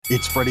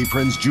It's Freddie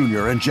Prinze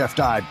Jr. and Jeff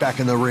Dye back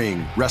in the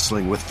ring.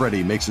 Wrestling with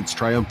Freddie makes its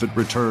triumphant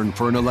return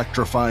for an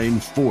electrifying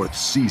 4th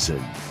season.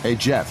 Hey,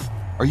 Jeff,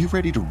 are you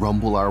ready to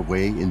rumble our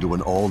way into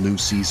an all-new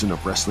season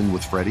of Wrestling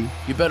with Freddie?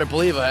 You better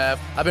believe I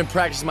have. I've been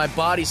practicing my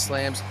body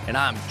slams, and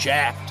I'm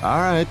jacked. All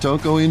right,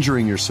 don't go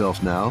injuring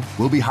yourself now.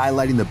 We'll be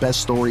highlighting the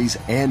best stories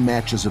and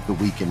matches of the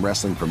week in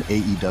wrestling from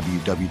AEW,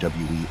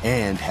 WWE,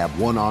 and have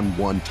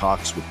one-on-one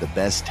talks with the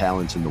best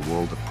talents in the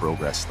world of pro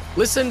wrestling.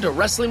 Listen to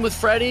Wrestling with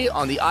Freddie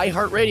on the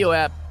iHeartRadio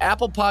app,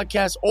 Apple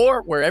Podcasts,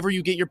 or wherever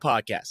you get your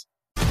podcasts.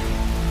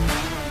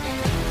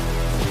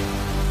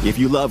 If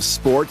you love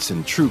sports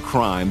and true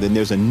crime, then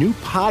there's a new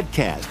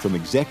podcast from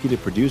executive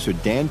producer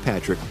Dan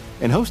Patrick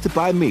and hosted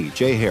by me,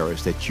 Jay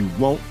Harris, that you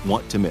won't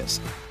want to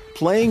miss.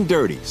 Playing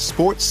Dirty: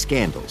 Sports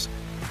Scandals.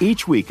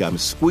 Each week, I'm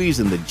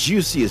squeezing the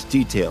juiciest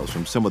details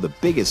from some of the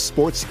biggest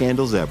sports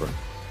scandals ever.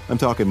 I'm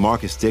talking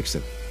Marcus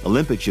Dixon,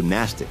 Olympic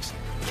gymnastics,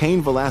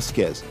 Cain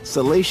Velasquez,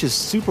 salacious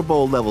Super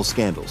Bowl-level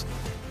scandals.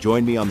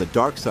 Join me on the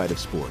dark side of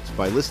sports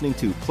by listening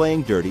to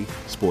Playing Dirty: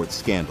 Sports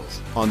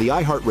Scandals on the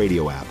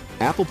iHeartRadio app,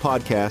 Apple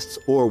Podcasts,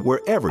 or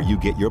wherever you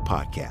get your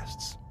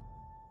podcasts.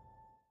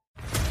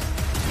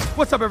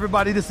 What's up,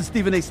 everybody? This is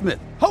Stephen A. Smith,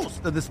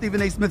 host of the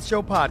Stephen A. Smith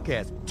Show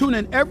podcast. Tune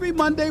in every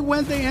Monday,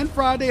 Wednesday, and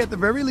Friday at the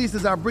very least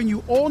as I bring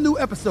you all new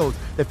episodes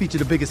that feature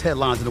the biggest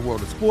headlines in the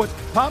world of sports,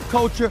 pop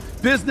culture,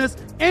 business,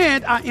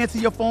 and I answer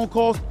your phone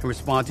calls and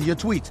respond to your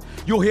tweets.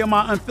 You'll hear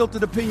my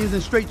unfiltered opinions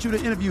and straight-shooter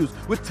interviews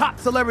with top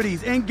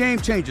celebrities and game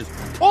changers.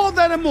 All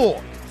that and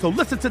more. So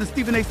listen to the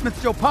Stephen A. Smith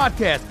Show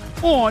podcast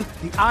on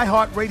the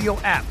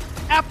iHeartRadio app,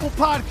 Apple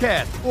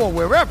Podcasts, or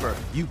wherever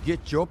you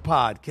get your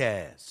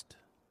podcast.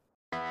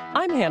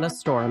 I'm Hannah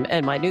Storm,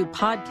 and my new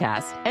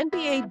podcast,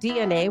 NBA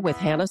DNA with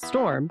Hannah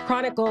Storm,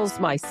 chronicles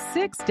my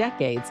 6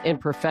 decades in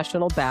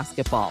professional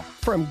basketball.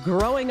 From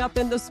growing up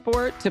in the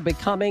sport to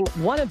becoming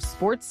one of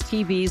sports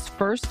TV's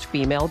first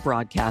female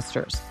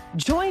broadcasters.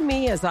 Join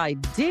me as I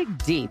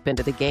dig deep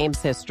into the game's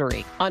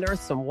history,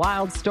 unearth some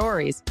wild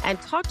stories, and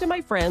talk to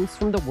my friends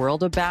from the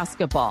world of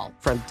basketball,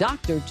 from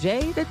Dr.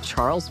 J to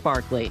Charles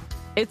Barkley.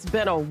 It's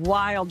been a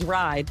wild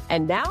ride,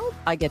 and now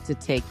I get to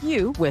take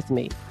you with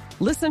me.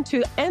 Listen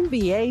to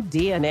NBA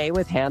DNA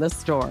with Hannah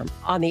Storm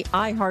on the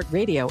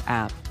iHeartRadio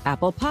app,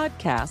 Apple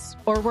Podcasts,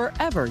 or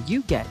wherever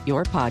you get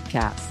your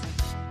podcasts.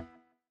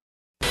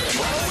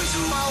 Always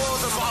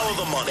follow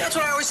the money. That's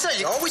what I always say.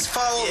 You always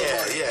follow the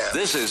money. Yeah.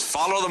 This is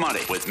Follow the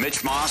Money with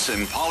Mitch Moss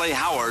and Paulie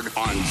Howard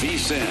on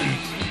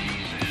VSiN.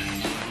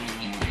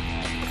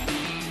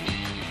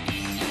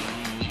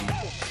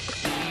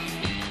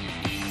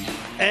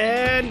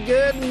 And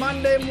good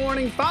Monday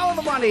morning. Follow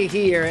the money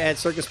here at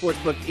Circus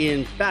Sportsbook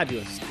in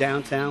fabulous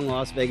downtown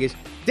Las Vegas.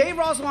 Dave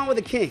Rossman with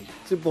the King,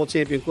 Super Bowl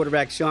champion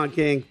quarterback Sean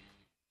King.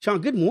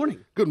 Sean, good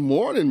morning. Good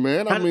morning,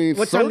 man.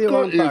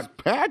 Circa is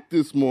packed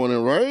this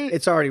morning, right?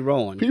 It's already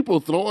rolling. People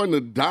throwing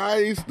the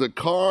dice, the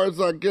cards,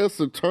 I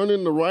guess, are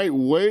turning the right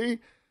way.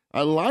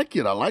 I like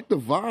it. I like the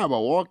vibe. I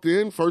walked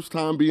in, first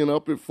time being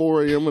up at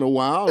 4 a.m. in a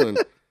while, and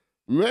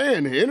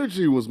man, the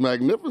energy was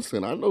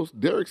magnificent. I know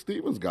Derek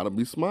Stevens got to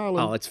be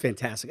smiling. Oh, it's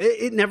fantastic.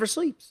 It never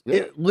sleeps. Yeah.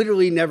 It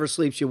literally never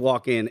sleeps. You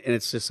walk in, and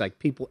it's just like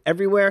people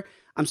everywhere.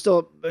 I'm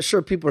still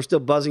sure people are still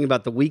buzzing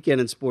about the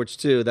weekend in sports,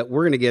 too, that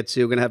we're going to get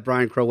to. We're going to have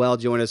Brian Crowell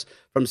join us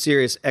from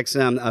Sirius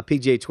XM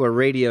PGA Tour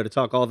Radio to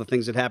talk all the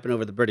things that happened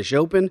over the British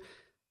Open.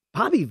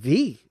 Bobby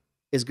V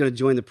is going to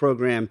join the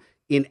program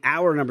in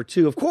hour number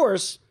 2. Of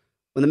course,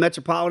 when the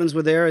Metropolitans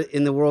were there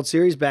in the World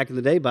Series back in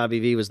the day, Bobby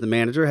V was the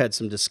manager, had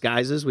some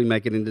disguises. We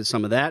might get into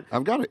some of that.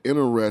 I've got an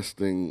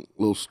interesting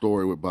little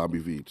story with Bobby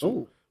V,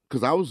 too.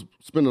 Because I was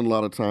spending a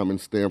lot of time in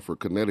Stamford,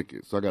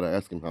 Connecticut, so I got to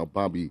ask him how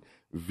Bobby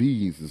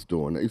V's is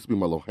doing. That used to be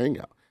my little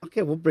hangout.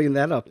 Okay, we'll bring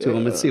that up to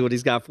him and see what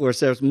he's got for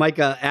us there.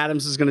 Micah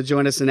Adams is going to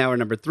join us in hour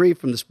number 3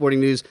 from the Sporting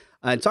News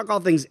and talk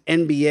all things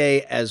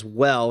NBA as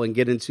well and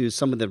get into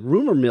some of the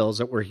rumor mills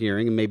that we're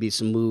hearing and maybe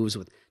some moves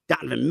with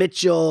Donovan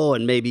Mitchell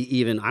and maybe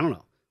even, I don't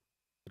know,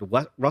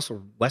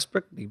 Russell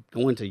Westbrook be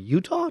going to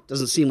Utah?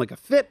 Doesn't seem like a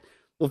fit.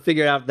 We'll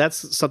figure out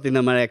that's something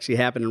that might actually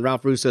happen. And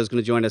Ralph Russo is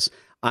going to join us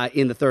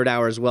in the 3rd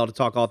hour as well to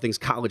talk all things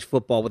college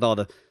football with all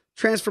the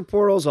transfer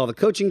portals, all the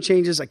coaching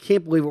changes. I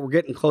can't believe it. We're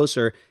getting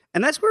closer.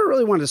 And that's where I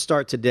really wanted to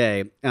start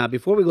today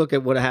before we look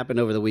at what happened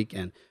over the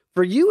weekend.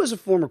 For you as a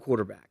former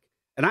quarterback,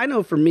 and I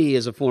know for me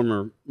as a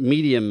former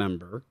media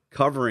member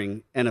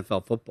covering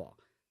NFL football,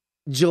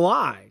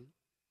 July,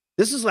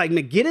 this is like,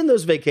 get in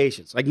those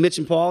vacations, like Mitch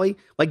and Paulie,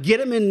 like get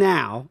them in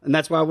now. And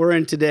that's why we're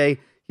in today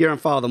here on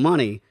Follow the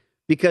Money,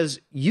 because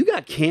you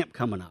got camp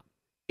coming up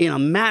in a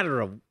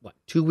matter of,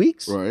 2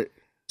 weeks? Right.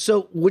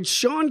 So would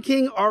Sean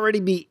King already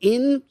be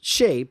in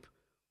shape,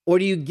 or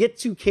do you get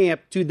to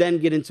camp to then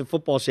get into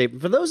football shape?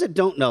 And for those that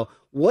don't know,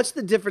 what's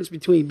the difference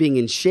between being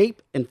in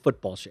shape and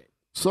football shape?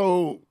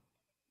 So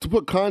to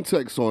put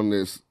context on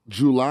this,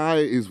 July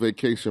is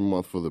vacation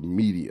month for the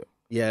media.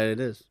 Yeah, it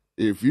is.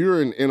 If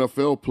you're an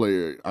NFL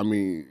player, I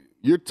mean,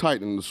 you're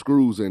tightening the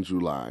screws in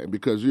July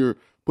because you're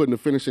putting the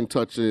finishing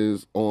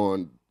touches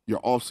on your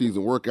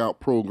off-season workout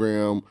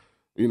program.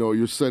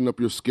 You're setting up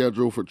your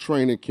schedule for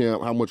training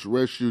camp, how much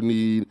rest you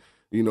need,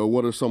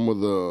 what are some of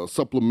the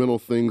supplemental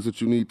things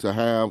that you need to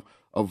have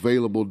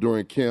available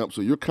during camp.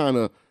 So you're kind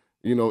of,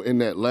 in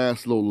that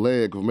last little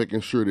leg of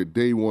making sure that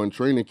day one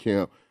training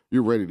camp,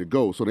 you're ready to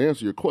go. So to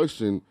answer your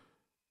question,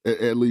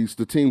 at least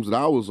the teams that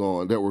I was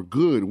on that were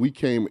good, we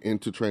came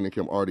into training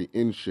camp already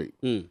in shape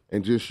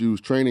and just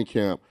used training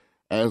camp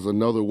as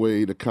another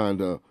way to kind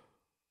of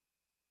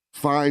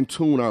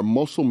fine-tune our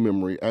muscle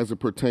memory as it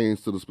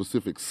pertains to the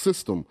specific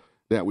system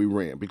that we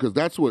ran, because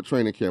that's what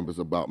training camp is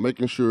about,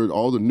 making sure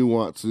all the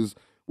nuances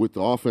with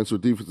the offensive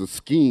or defensive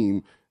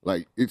scheme,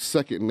 like it's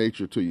second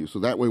nature to you. So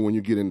that way when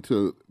you get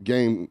into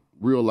game,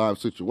 real live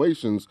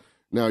situations,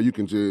 now you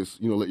can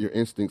just, let your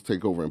instincts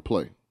take over and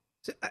play.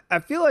 I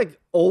feel like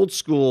old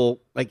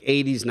school, like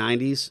 80s,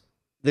 90s,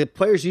 the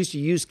players used to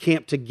use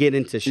camp to get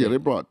into shape. Yeah, they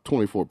brought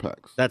 24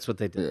 packs. That's what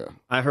they did. Yeah.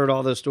 I heard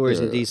all those stories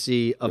in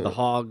D.C. of the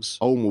Hogs.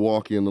 Old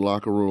Milwaukee in the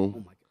locker room.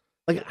 Oh,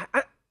 my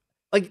God.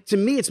 Like, to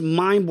me, it's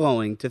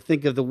mind-blowing to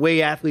think of the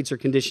way athletes are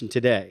conditioned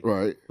today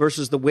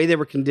versus the way they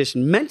were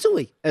conditioned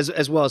mentally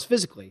as well as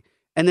physically.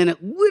 And then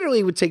it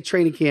literally would take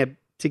training camp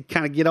to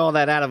kind of get all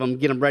that out of them,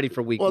 get them ready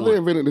for week one. Well, they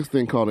invented this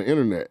thing called the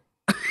internet.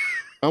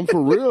 I'm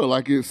for real.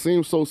 Like, it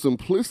seems so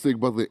simplistic,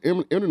 but the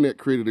internet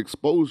created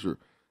exposure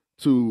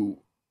to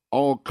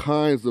all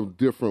kinds of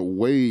different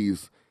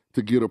ways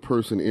to get a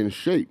person in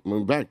shape. I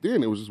mean, back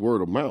then, it was just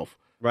word of mouth.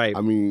 Right.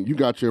 I mean, you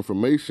got your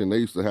information. They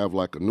used to have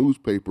like a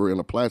newspaper in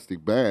a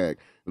plastic bag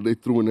that they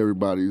threw in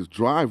everybody's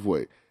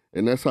driveway.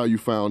 And that's how you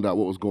found out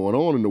what was going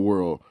on in the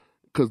world,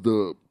 because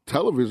the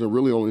television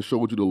really only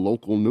showed you the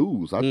local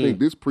news. I think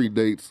this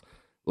predates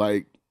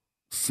like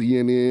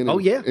CNN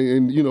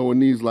and in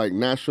these like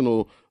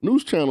national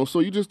news channels. So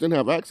you just didn't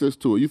have access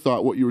to it. You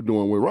thought what you were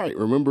doing was right.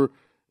 Remember,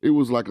 it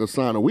was like a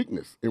sign of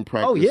weakness in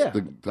practice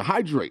to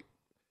hydrate.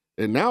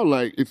 And now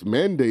like it's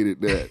mandated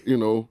that,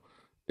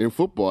 in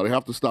football, they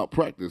have to stop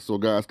practice so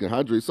guys can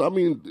hydrate. So, I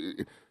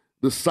mean,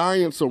 the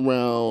science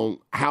around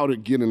how to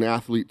get an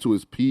athlete to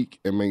his peak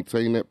and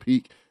maintain that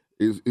peak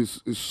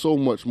is so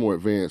much more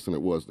advanced than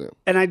it was then.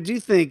 And I do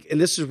think, and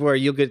this is where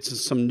you'll get to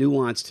some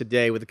nuance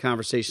today with the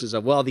conversations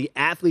of, well, the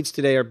athletes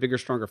today are bigger,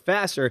 stronger,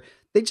 faster.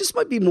 They just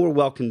might be more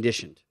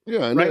well-conditioned.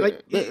 Yeah, and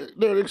right?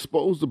 they're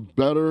exposed to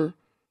better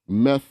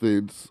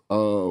methods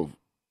of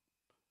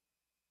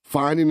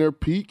finding their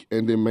peak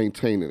and then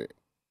maintaining it.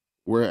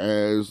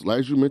 Whereas,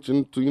 as you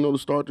mentioned, to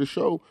start the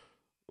show,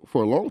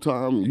 for a long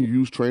time, you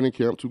used training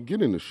camp to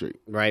get into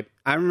shape. Right.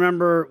 I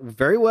remember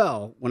very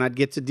well when I'd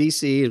get to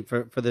D.C. and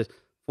for the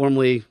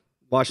formerly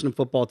Washington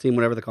football team,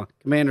 whatever they call it,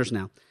 Commanders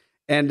now.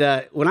 And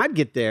when I'd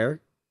get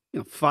there,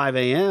 5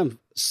 a.m.,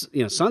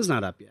 sun's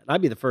not up yet.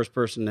 I'd be the first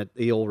person at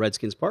the old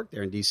Redskins Park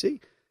there in D.C.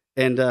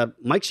 And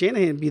Mike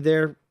Shanahan would be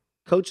there,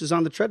 coaches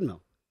on the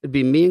treadmill. It'd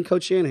be me and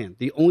Coach Shanahan,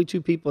 the only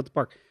two people at the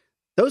park.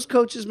 Those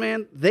coaches,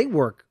 man, they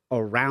work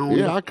around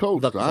I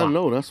coached. I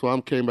know. That's why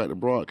I came back to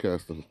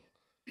broadcasting.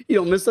 You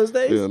don't miss those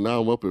days? Yeah,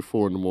 now I'm up at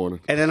 4 a.m.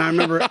 And then I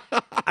remember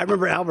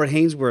Albert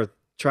Hainsworth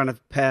trying to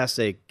pass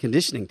a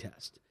conditioning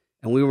test,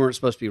 and we weren't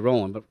supposed to be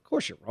rolling, but of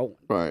course you're rolling.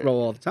 Right.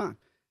 Roll all the time.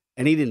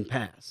 And he didn't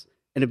pass.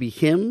 And it'd be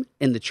him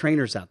and the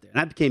trainers out there. And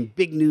that became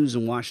big news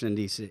in Washington,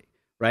 D.C.,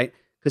 right?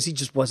 Because he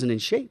just wasn't in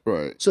shape.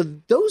 Right. So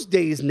those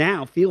days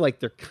now feel like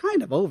they're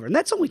kind of over. And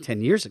that's only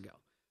 10 years ago.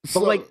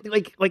 But like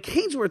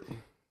Hainsworth,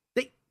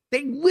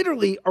 they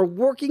literally are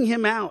working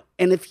him out.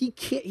 And if he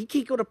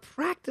can't go to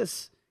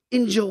practice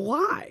in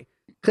July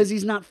because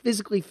he's not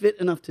physically fit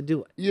enough to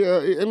do it. Yeah,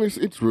 and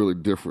it's really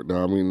different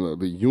now. I mean,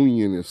 the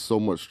union is so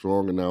much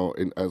stronger now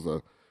in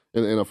the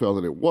NFL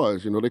than it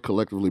was. They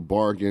collectively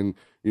bargain,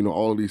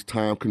 all of these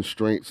time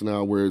constraints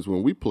now, whereas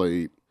when we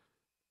played,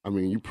 I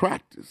mean, you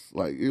practice.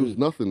 Like, it was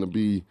nothing to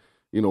be,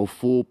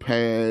 full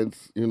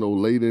pads,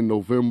 late in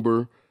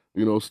November,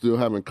 still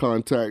having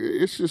contact.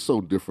 It's just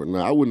so different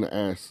now. I wouldn't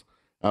have asked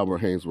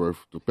Albert Hainsworth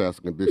to pass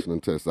a conditioning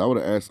test. I would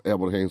have asked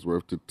Albert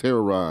Hainsworth to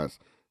terrorize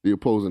the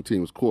opposing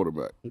team's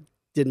quarterback.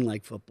 Didn't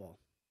like football.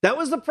 That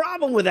was the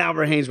problem with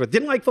Albert Hainsworth.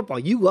 Didn't like football.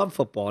 You love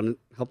football, and it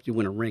helped you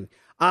win a ring.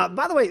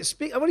 By the way,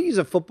 I want to use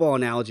a football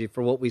analogy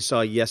for what we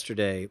saw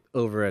yesterday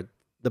over at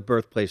the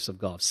birthplace of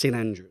golf, St.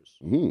 Andrews.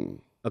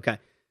 Okay.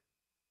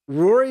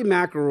 Rory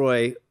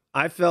McIlroy,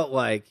 I felt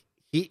like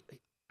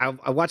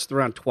I watched the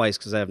round twice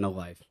because I have no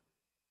life.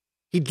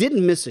 He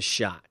didn't miss a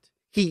shot.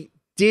 He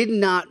did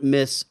not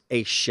miss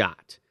a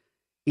shot.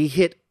 He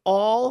hit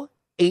all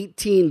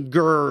 18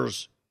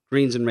 greens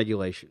in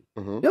regulation.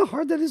 You know how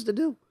hard that is to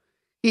do?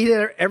 He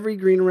hit every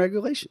green in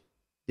regulation.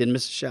 Didn't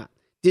miss a shot.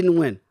 Didn't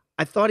win.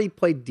 I thought he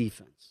played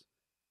defense.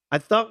 I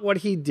thought what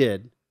he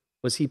did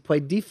was he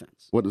played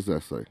defense. What does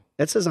that say?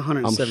 That says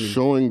 $170 I'm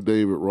showing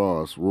David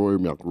Ross Rory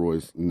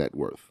McIlroy's net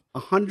worth.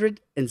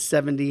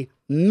 $170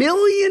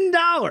 million.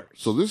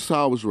 So this is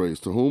how I was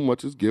raised. To whom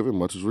much is given,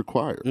 much is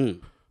required.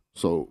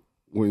 So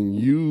when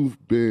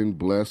you've been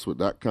blessed with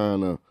that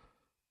kind of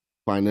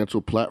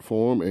financial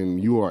platform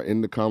and you are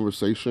in the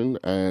conversation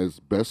as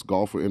best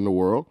golfer in the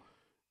world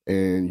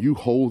and you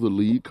hold the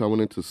lead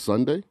coming into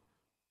Sunday,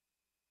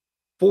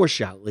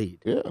 4-shot lead.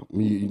 Yeah, I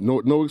mean,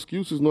 no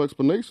excuses, no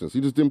explanations. He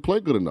just didn't play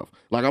good enough.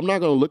 Like, I'm not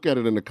going to look at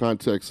it in the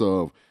context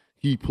of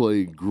he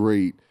played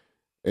great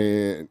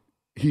and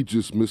he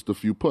just missed a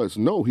few putts.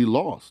 No, he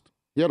lost.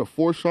 He had a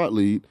 4-shot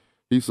lead.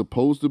 He's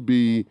supposed to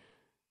be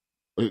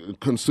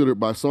considered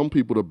by some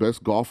people the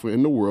best golfer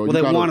in the world.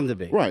 Well, they want him to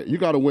be. Right. You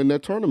got to win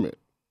that tournament.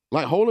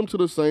 Like, hold him to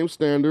the same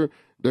standard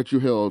that you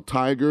held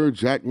Tiger,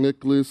 Jack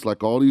Nicklaus,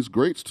 like all these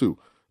greats to.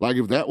 Like,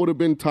 if that would have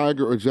been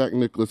Tiger or Jack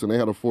Nicklaus and they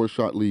had a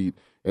 4-shot lead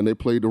and they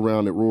played the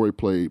round that Rory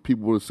played,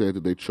 people would have said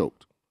that they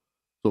choked.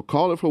 So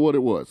call it for what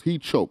it was. He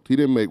choked. He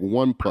didn't make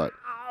one putt.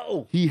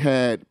 Wow. He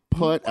had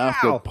putt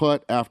after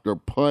putt after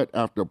putt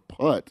after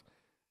putt.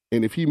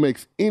 And if he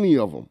makes any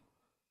of them,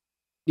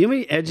 you know how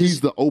many edges?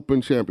 He's the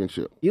Open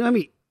Championship. You know how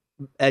many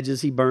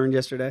edges he burned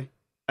yesterday?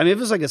 I mean, if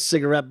it was like a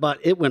cigarette butt,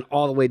 it went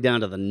all the way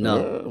down to the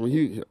nub.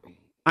 He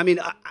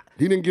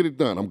didn't get it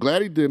done. I'm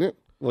glad he didn't.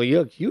 Well,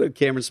 you had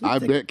Cameron Smith. I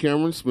bet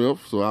Cameron Smith,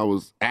 so I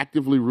was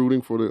actively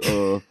rooting for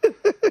the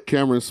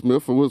Cameron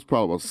Smith. It was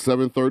probably about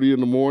 7:30 in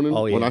the morning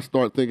when I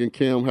started thinking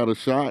Cam had a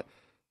shot.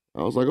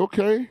 I was like,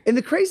 okay. And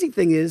the crazy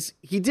thing is,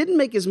 he didn't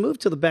make his move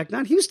to the back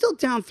nine. He was still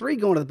down 3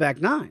 going to the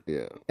back nine.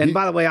 Yeah. And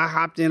by the way, I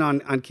hopped in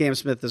on Cam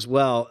Smith as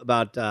well,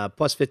 about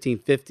plus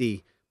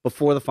 1550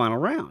 before the final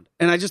round.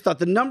 And I just thought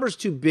the number's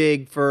too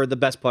big for the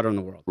best putter in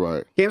the world.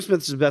 Right. Cam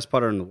Smith is the best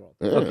putter in the world.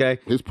 Yeah, okay.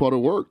 His putter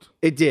worked.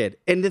 It did.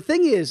 And the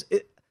thing is,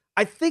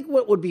 I think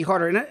what would be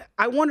harder, and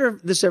I wonder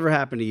if this ever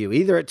happened to you,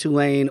 either at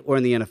Tulane or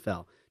in the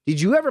NFL. Did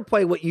you ever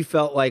play what you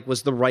felt like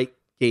was the right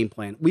game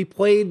plan? We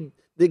played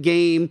the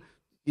game,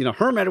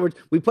 Herm Edwards,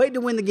 we played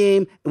to win the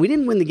game, and we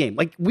didn't win the game.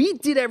 Like, we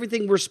did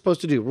everything we're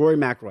supposed to do, Rory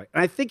McIlroy.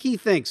 And I think he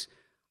thinks,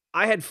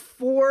 I had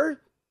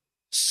 4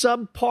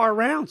 subpar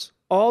rounds.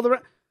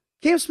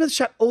 Cam Smith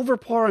shot over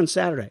par on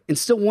Saturday and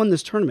still won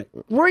this tournament.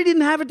 Rory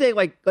didn't have a day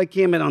like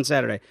Cam had on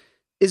Saturday.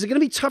 Is it going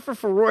to be tougher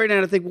for Rory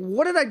now to think,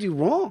 what did I do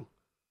wrong?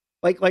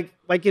 Like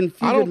in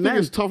Few I don't Good think Men.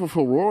 it's tougher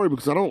for Rory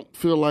because I don't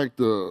feel like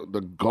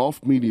the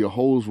golf media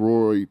holds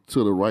Rory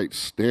to the right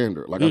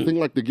standard. Like, I think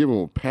like they give him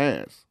a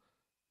pass.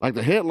 Like,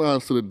 the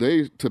headlines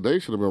today should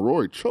have been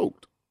Rory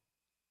choked.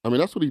 I mean,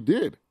 that's what he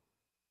did.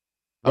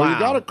 Wow. I mean, you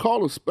got to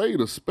call a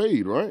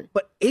spade, right?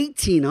 But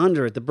 18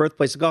 under at the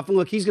birthplace of golf. And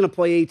look, he's going to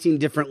play 18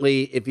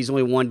 differently if he's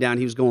only 1 down.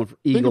 He was going for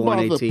eagle on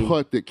 18. Think about the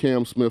putt that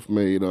Cam Smith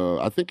made.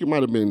 I think it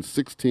might have been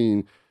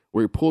 16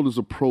 where he pulled his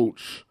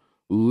approach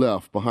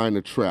left behind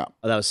the trap.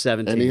 Oh, that was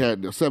 17. And he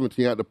had 17.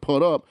 He had to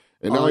putt up.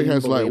 And now he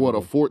has like, what, a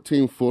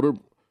 14-footer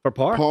for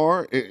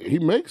par? He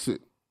makes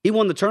it. He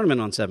won the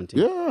tournament on 17.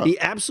 Yeah. He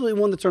absolutely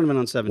won the tournament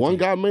on 17. One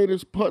guy made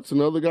his putts,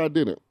 another guy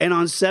didn't. And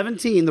on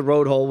 17, the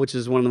road hole, which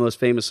is one of the most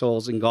famous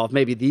holes in golf,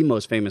 maybe the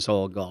most famous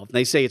hole in golf.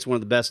 They say it's one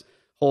of the best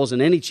holes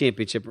in any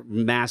championship,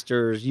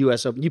 Masters,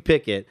 U.S. Open. You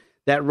pick it.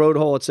 That road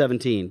hole at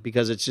 17,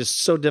 because it's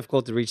just so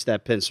difficult to reach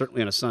that pin,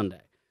 certainly on a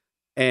Sunday.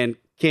 And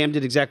Cam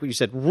did exactly what you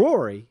said.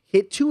 Rory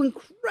hit 2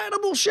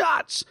 incredible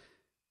shots.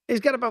 He's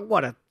got about,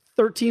 what, a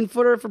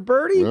 13-footer for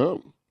birdie?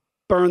 Yep.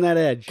 Burn that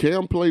edge.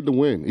 Cam played to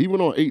win.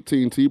 Even on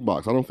 18 tee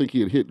box, I don't think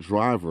he had hit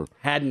driver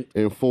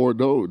in 4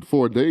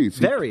 days.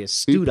 Very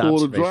astute He pulled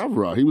observation. the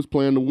driver out. He was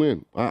playing to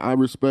win. I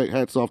respect.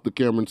 Hats off to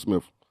Cameron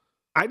Smith.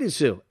 I do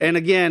too. And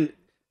again,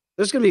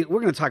 we're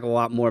going to talk a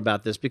lot more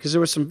about this because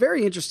there was some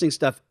very interesting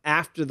stuff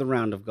after the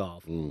round of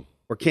golf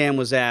where Cam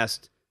was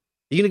asked,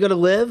 "Are you going to go to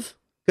Live?"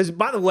 Because,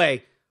 by the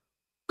way,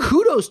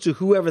 kudos to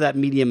whoever that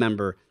media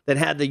member that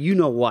had the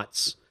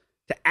you-know-whats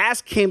to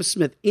ask Cam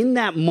Smith in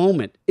that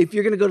moment if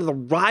you're going to go to the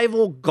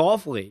rival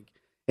golf league.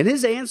 And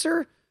his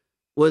answer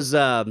was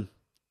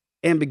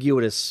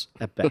ambiguous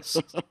at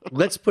best.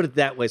 Let's put it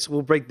that way. So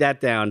we'll break that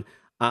down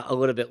a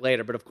little bit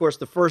later. But, of course,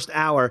 the first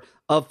hour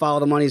of Follow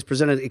the Money is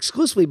presented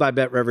exclusively by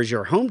BetRivers,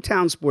 your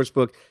hometown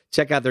sportsbook.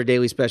 Check out their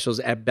daily specials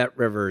at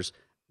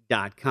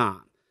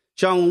BetRivers.com.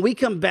 Sean, when we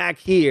come back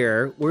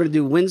here, we're going to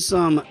do win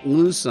some,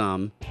 lose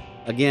some.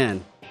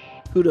 Again,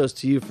 kudos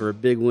to you for a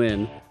big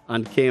win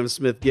on Cam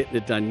Smith getting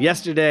it done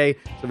yesterday.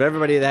 So for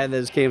everybody that had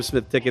those Cam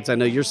Smith tickets, I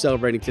know you're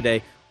celebrating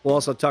today. We'll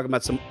also talk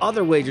about some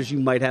other wagers you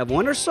might have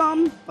won or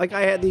some, like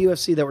I had in the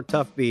UFC, that were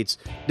tough beats.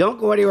 Don't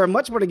go anywhere.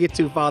 Much more to get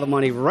to. Follow the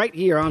Money right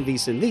here on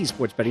VSiN, the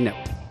Sports Betting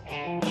Network.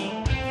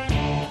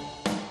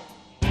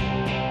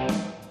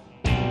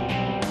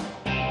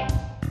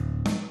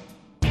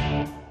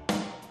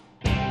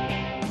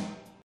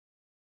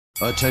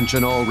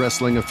 Attention all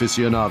wrestling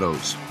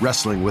aficionados.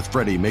 Wrestling with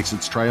Freddie makes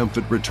its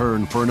triumphant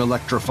return for an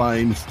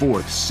electrifying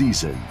 4th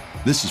season.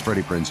 This is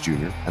Freddie Prinze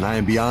Jr., and I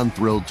am beyond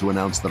thrilled to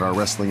announce that our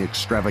wrestling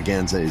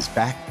extravaganza is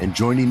back, and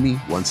joining me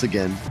once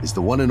again is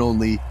the one and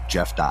only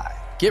Jeff Dye.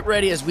 Get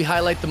ready as we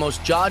highlight the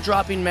most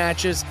jaw-dropping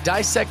matches,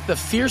 dissect the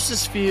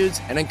fiercest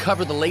feuds, and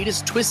uncover the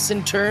latest twists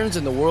and turns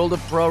in the world of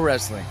pro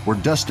wrestling. We're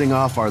dusting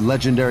off our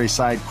legendary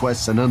side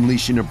quests and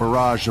unleashing a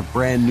barrage of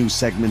brand new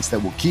segments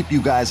that will keep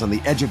you guys on the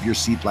edge of your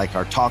seat like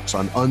our talks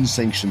on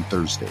Unsanctioned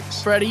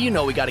Thursdays. Freddie, you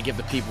know we got to give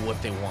the people what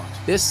they want.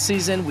 This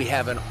season, we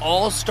have an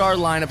all-star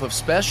lineup of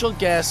special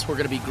guests who are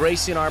going to be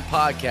gracing our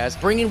podcast,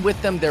 bringing with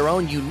them their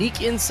own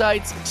unique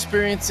insights,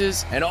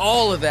 experiences, and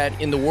all of that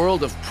in the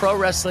world of pro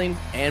wrestling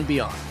and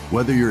beyond.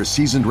 Whether you're a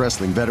seasoned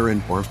wrestling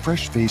veteran or a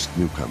fresh-faced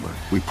newcomer,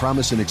 we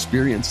promise an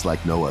experience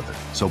like no other.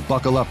 So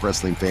buckle up,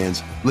 wrestling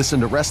fans.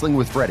 Listen to Wrestling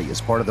with Freddie as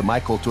part of the My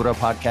Cultura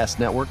Podcast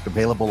Network,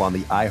 available on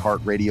the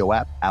iHeartRadio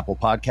app, Apple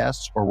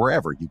Podcasts, or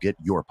wherever you get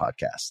your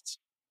podcasts.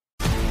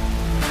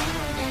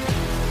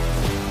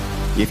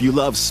 If you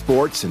love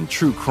sports and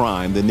true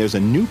crime, then there's a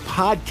new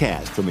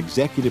podcast from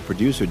executive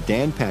producer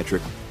Dan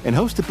Patrick and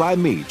hosted by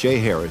me, Jay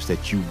Harris,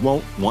 that you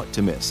won't want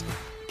to miss.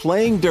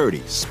 Playing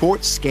Dirty: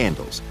 Sports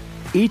Scandals.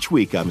 Each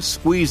week, I'm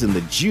squeezing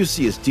the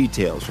juiciest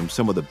details from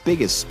some of the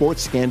biggest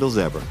sports scandals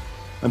ever.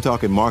 I'm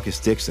talking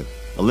Marcus Dixon,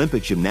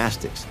 Olympic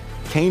gymnastics,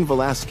 Cain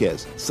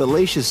Velasquez,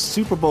 salacious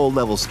Super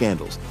Bowl-level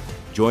scandals.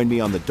 Join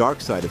me on the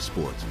dark side of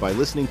sports by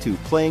listening to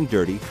Playing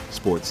Dirty: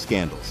 Sports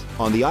Scandals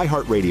on the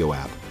iHeartRadio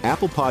app,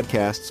 Apple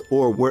Podcasts,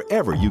 or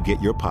wherever you get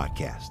your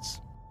podcasts.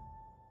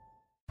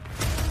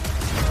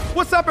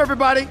 What's up,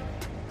 everybody?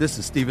 This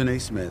is Stephen A.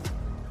 Smith.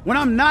 When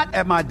I'm not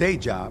at my day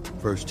job,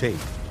 First Take,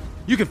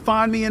 you can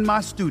find me in my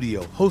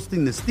studio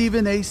hosting the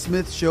Stephen A.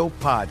 Smith Show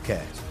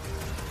podcast.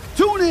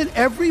 Tune in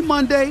every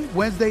Monday,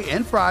 Wednesday,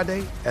 and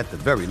Friday, at the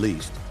very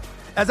least,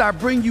 as I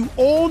bring you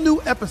all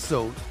new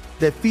episodes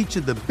that feature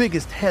the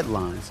biggest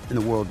headlines in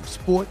the world of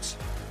sports,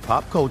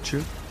 pop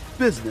culture,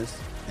 business,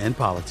 and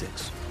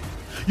politics.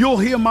 You'll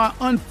hear my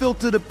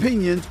unfiltered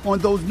opinions on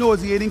those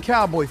nauseating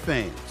Cowboy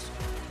fans,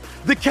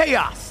 the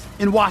chaos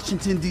in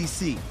Washington,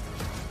 D.C.,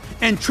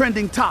 and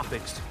trending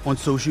topics on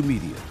social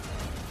media,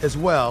 as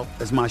well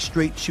as my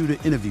straight shooter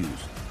interviews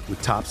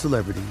with top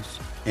celebrities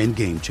and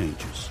game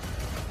changers.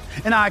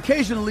 And I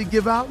occasionally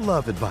give out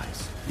love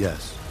advice.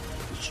 Yes,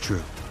 it's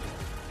true.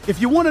 If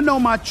you want to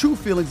know my true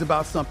feelings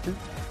about something,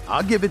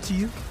 I'll give it to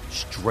you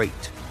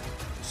straight.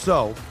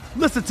 So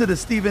listen to the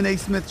Stephen A.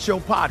 Smith Show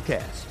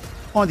podcast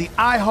on the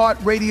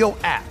iHeartRadio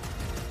app,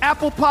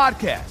 Apple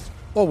Podcasts,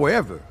 or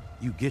wherever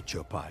you get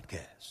your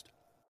podcast.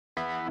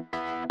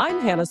 I'm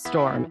Hannah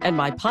Storm, and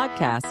my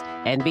podcast,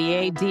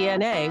 NBA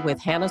DNA with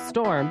Hannah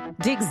Storm,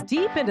 digs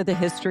deep into the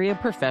history of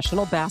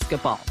professional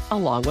basketball,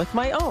 along with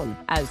my own,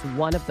 as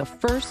one of the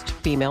first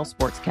female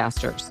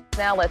sportscasters.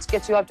 Now let's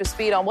get you up to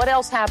speed on what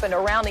else happened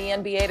around the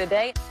NBA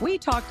today. We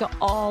talk to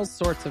all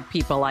sorts of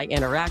people I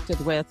interacted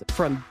with,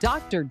 from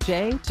Dr.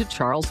 J to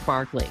Charles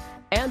Barkley,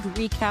 and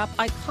recap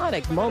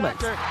iconic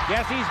moments.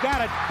 Yes, he's got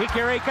it.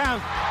 Here he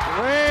comes.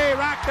 Way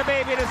rock the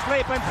baby to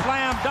sleep and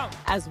slam dunk.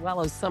 As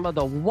well as some of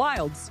the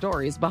wild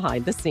stories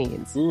behind the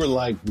scenes. We were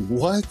like,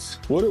 what?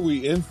 What are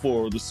we in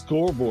for? The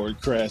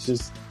scoreboard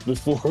crashes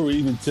before we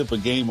even tip a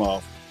game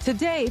off.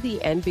 Today, the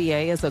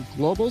NBA is a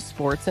global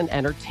sports and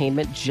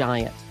entertainment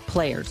giant.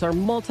 Players are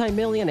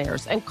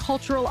multimillionaires and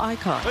cultural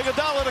icons.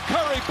 Iguodala to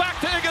Curry, back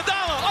to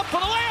Iguodala, up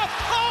for the layup.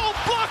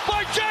 Oh, blocked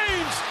by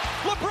James.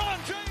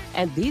 LeBron James.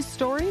 And these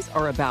stories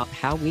are about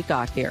how we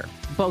got here,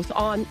 both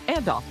on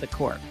and off the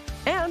court.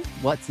 And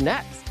what's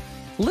next?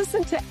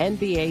 Listen to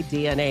NBA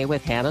DNA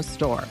with Hannah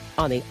Storm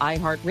on the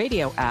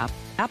iHeartRadio app,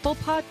 Apple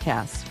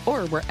Podcasts,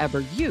 or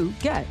wherever you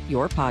get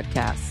your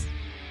podcasts.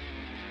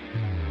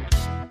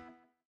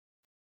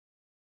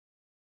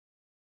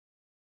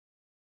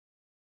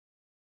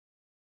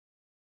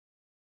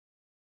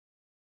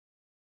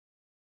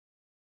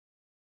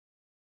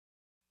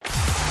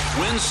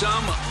 Win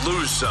Some,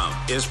 Lose Some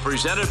is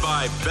presented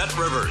by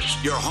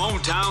BetRivers, your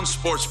hometown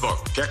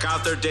sportsbook. Check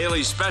out their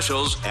daily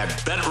specials at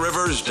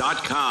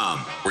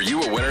BetRivers.com. Were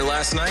you a winner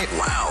last night?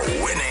 Wow,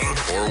 winning.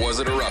 Or was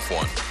it a rough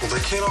one? Well, they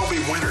can't all be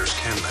winners,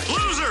 can they?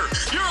 Loser!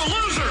 You're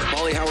a loser!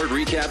 Paulie Howard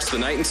recaps the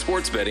night in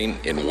sports betting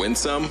in Win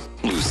Some,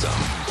 Lose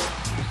Some.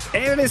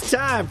 And it's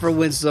time for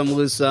Win Some,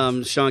 Lose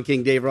Some. Sean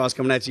King, Dave Ross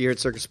coming at you here at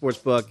Circus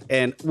Sportsbook.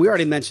 And we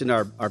already mentioned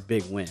our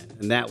big win,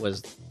 and that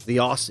was the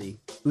Aussie,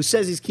 who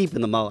says he's keeping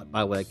the mullet,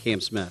 by the way,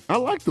 Cam Smith. I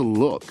like the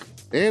look,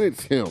 and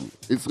it's him.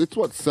 It's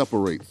what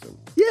separates him.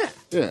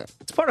 Yeah.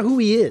 It's part of who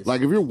he is.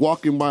 Like if you're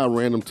walking by a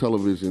random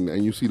television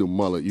and you see the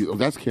mullet,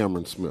 that's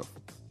Cameron Smith.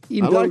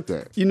 I like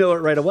that. You know it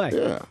right away.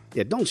 Yeah.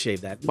 Yeah, don't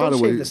shave that. By Don't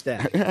the way, shave the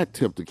staff. I had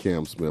tipped to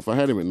Cam Smith. I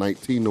had him at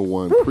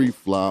 19-1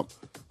 pre-flop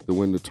to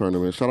win the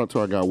tournament. Shout out to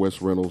our guy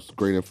Wes Reynolds.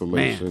 Great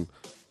information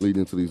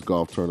leading into these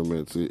golf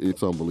tournaments.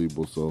 It's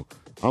unbelievable. So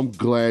I'm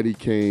glad he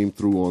came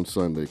through on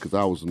Sunday because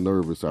I was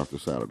nervous after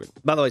Saturday.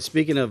 By the way,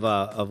 speaking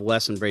of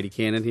Wes and Brady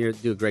Cannon here,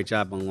 do a great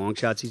job on long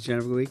shots each and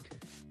every week.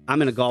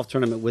 I'm in a golf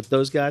tournament with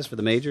those guys for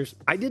the majors.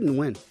 I didn't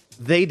win.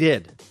 They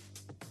did.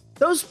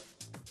 Those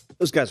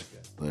guys are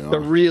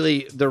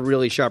good. They're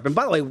really sharp. And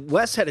by the way,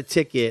 Wes had a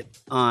ticket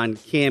on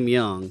Cam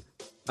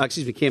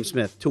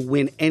Smith to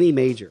win any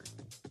major.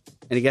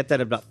 and he got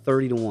that at about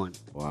 30-1.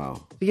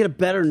 Wow. You get a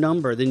better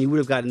number than you would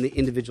have got in the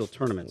individual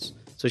tournaments.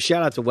 So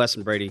shout out to Wes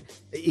and Brady.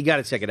 You got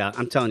to check it out.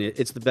 I'm telling you,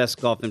 it's the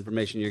best golf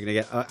information you're going to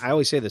get. I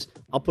always say this.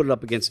 I'll put it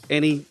up against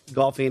any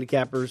golf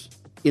handicappers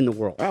in the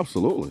world.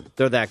 Absolutely.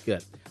 They're that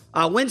good.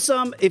 Win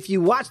some. If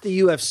you watch the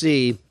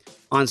UFC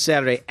on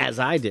Saturday, as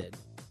I did,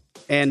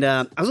 and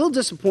I was a little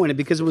disappointed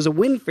because it was a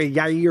win for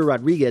Yair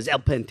Rodriguez, El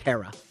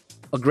Pantera,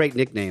 a great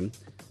nickname,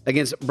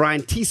 against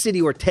Brian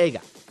T-City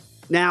Ortega.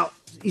 Now,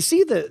 you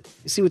see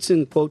what's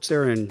in quotes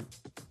there in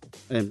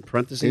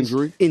parentheses?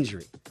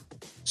 Injury.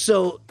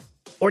 So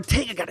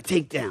Ortega got a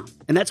takedown,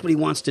 and that's what he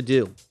wants to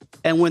do.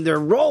 And when they're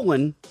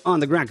rolling on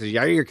the ground, because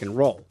Yair can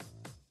roll,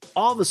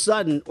 all of a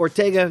sudden,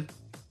 Ortega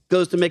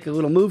goes to make a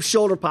little move,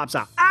 shoulder pops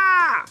out.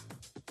 Ah!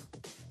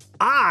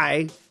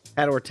 I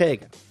had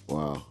Ortega.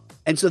 Wow.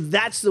 And so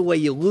that's the way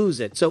you lose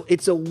it. So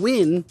it's a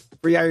win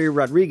for Yair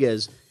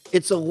Rodriguez.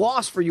 It's a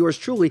loss for yours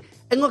truly.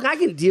 And look, I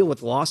can deal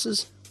with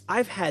losses.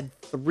 I've had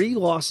 3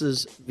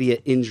 losses via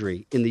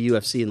injury in the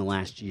UFC in the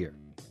last year.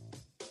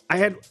 I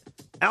had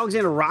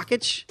Alexander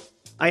Rakic.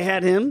 I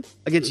had him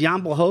against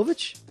Jan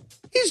Blachowicz.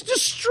 He's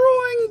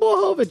destroying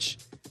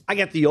Blachowicz. I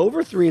got the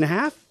over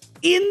 3.5.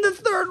 In the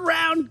third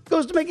round,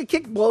 goes to make a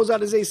kick, blows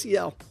out his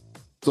ACL.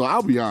 So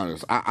I'll be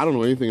honest. I don't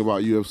know anything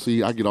about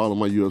UFC. I get all of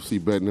my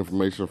UFC betting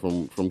information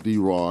from D.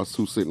 Ross,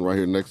 who's sitting right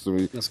here next to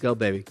me. Let's go,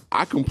 baby.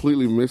 I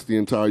completely missed the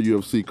entire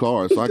UFC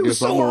card, so I guess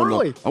I'm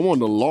on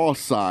the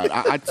lost side.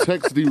 I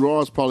text D.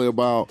 Ross probably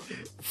about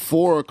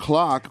 4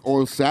 o'clock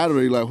on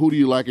Saturday, like, who do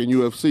you like in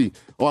UFC?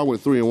 Oh, I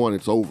went 3-1.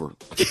 It's over.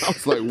 I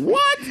was like,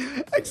 what?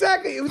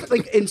 Exactly. It was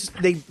like, and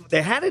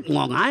they had it in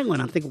Long Island.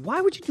 I'm thinking,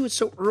 why would you do it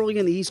so early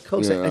on the East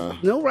Coast? Yeah.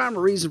 No rhyme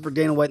or reason for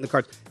Dana White in the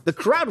cards. The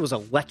crowd was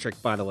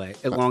electric, by the way,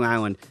 at Long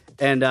Island.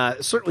 And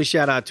certainly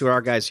shout out to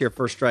our guys here,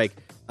 First Strike.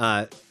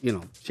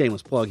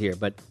 Shameless plug here,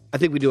 but I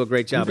think we do a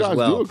great job as well. You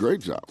guys do a great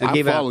job.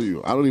 I follow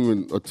you. I don't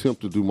even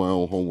attempt to do my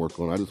own homework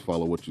on it. I just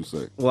follow what you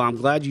say. Well, I'm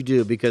glad you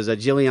do, because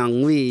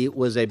Jillian Lee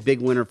was a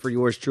big winner for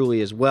yours truly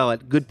as well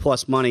at good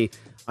plus money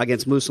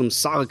against Muslim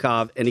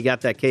Salikov, and he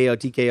got that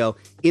TKO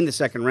in the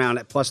second round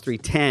at plus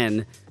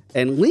 310.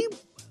 And Lee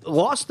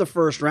lost the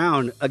first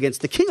round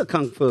against the King of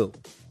Kung Fu.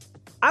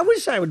 I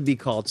wish I would be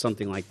called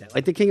something like that.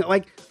 Like the King,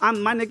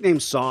 my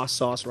nickname's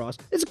Sauce Ross.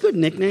 It's a good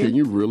nickname. Can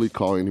you really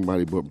call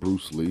anybody but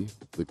Bruce Lee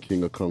the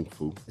King of Kung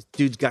Fu? This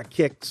dude's got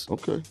kicks.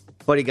 Okay.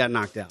 But he got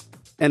knocked out.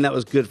 And that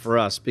was good for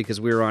us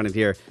because we were on it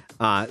here,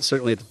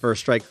 certainly at the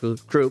First Strike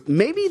crew.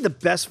 Maybe the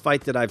best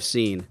fight that I've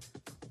seen,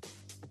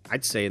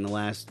 I'd say in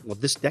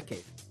this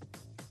decade,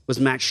 was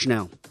Matt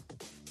Schnell.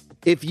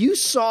 If you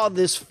saw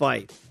this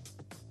fight,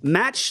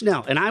 Matt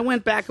Schnell, and I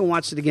went back and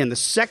watched it again, the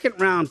second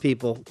round,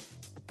 people,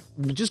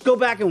 just go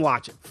back and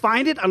watch it.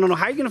 Find it. I don't know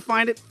how you're going to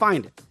find it.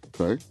 Find it.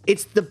 Okay.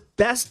 It's the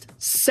best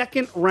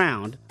second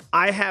round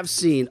I have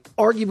seen,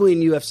 arguably in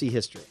UFC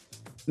history.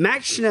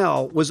 Max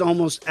Schnell was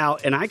almost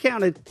out, and I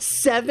counted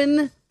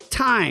 7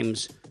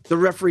 times the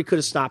referee could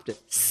have stopped it.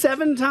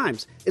 7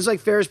 times. It's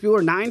like Ferris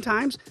Bueller 9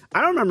 times. I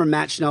don't remember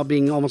Matt Schnell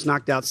being almost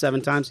knocked out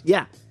 7 times.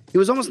 Yeah, he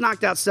was almost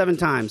knocked out 7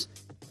 times,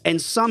 and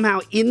somehow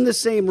in the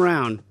same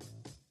round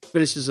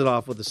finishes it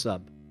off with a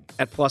sub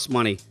at plus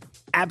money.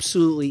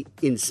 Absolutely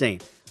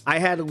insane. I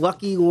had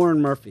Lucky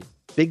Lauren Murphy,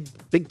 big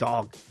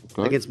dog,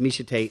 against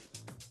Miesha Tate.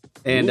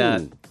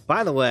 And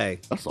by the way,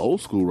 that's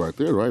old school right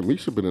there, right?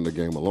 Miesha been in the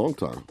game a long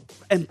time.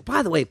 And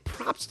by the way,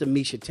 props to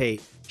Miesha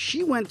Tate.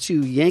 She went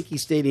to Yankee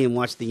Stadium and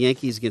watched the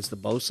Yankees against the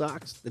Bo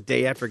Sox the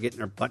day after getting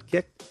her butt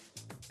kicked.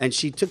 And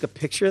she took a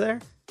picture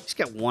there. She's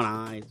got one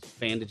eye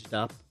bandaged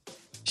up.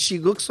 She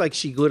looks like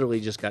she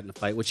literally just got in a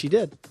fight, which she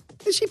did.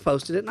 And she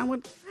posted it, and I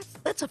went,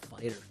 that's a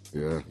fighter.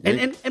 Yeah.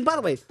 And by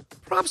the way,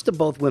 props to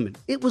both women.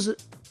 It was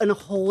an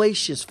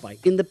hellacious fight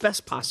in the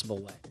best possible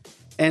way.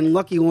 And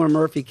Lucky Lauren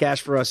Murphy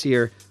cashed for us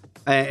here,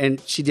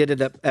 and she did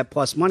it at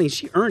plus money.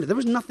 She earned it. There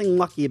was nothing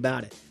lucky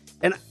about it.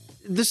 And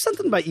there's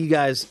something about you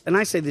guys, and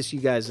I say this,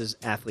 you guys as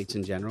athletes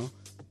in general,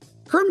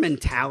 her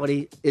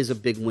mentality is a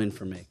big win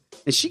for me.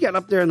 And she got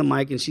up there on the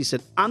mic and she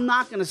said, I'm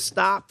not going to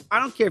stop. I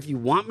don't care if you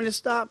want me to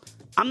stop.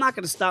 I'm not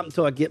going to stop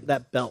until I get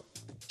that belt.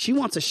 She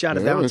wants a shot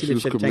at Valentina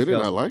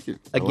Shevchenko. I like it.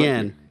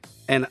 Again.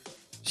 And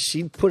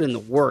she put in the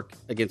work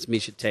against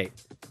Miesha Tate.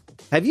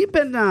 Have you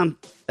been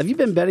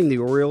betting the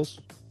Orioles?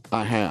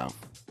 I have.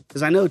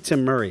 Because I know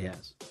Tim Murray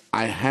has.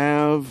 I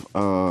have.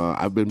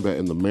 I've been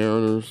betting the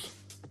Mariners.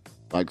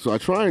 So I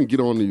try and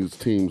get on these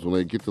teams when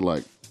they get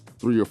to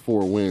 3 or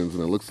 4 wins,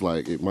 and it looks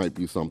like it might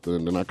be something,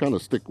 and then I kind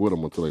of stick with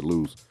them until they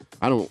lose.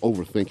 I don't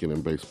overthink it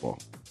in baseball.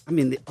 I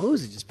mean, the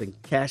O's have just been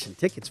cashing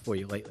tickets for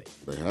you lately.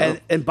 They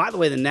have. And by the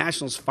way, the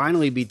Nationals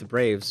finally beat the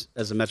Braves.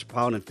 As a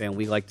Metropolitan fan,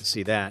 we like to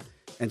see that.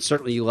 And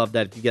certainly you love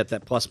that if you get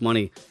that plus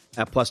money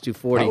at plus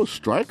 240. That was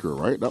Striker,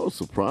 right? That was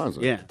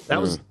surprising. Yeah,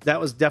 that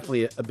was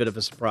definitely a bit of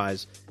a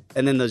surprise.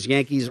 And then those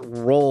Yankees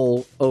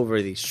roll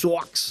over the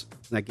Sox.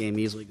 That game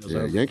easily goes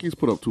over. Yankees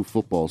put up 2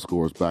 football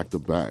scores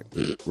back-to-back.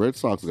 Red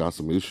Sox got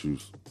some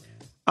issues.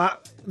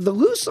 The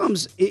lose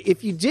sums,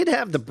 if you did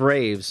have the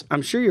Braves,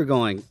 I'm sure you're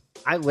going,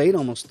 I laid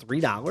almost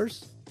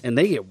 $3 and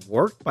they get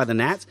worked by the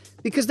Nats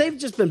because they've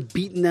just been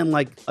beating them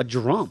like a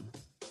drum.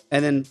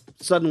 And then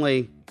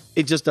suddenly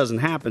it just doesn't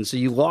happen. So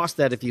you lost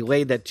that if you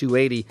laid that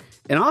 280.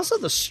 And also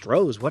the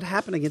Stros. What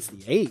happened against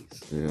the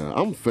A's? Yeah,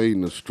 I'm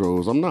fading the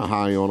Stros. I'm not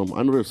high on them.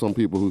 I know there's some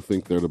people who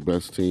think they're the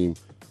best team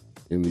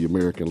in the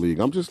American League.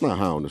 I'm just not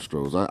high on the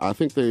Stros. I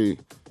think they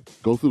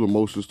go through the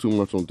motions too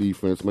much on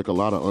defense, make a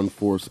lot of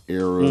unforced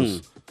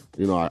errors.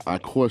 You know, I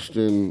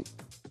question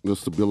the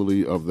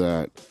stability of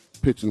that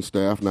pitching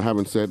staff. Now,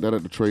 having said that,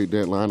 at the trade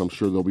deadline, I'm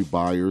sure there'll be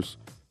buyers.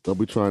 They'll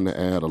be trying to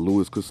add a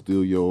Luis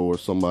Castillo or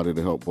somebody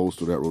to help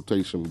bolster that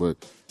rotation. But,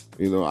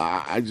 you know,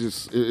 I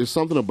just, it's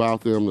something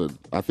about them that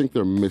I think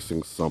they're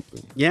missing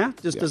something. Yeah?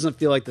 Just doesn't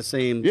feel like the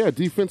same. Yeah,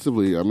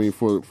 defensively. I mean,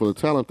 for the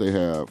talent they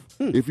have,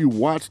 if you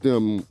watch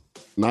them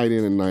night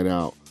in and night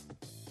out,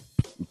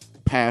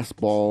 pass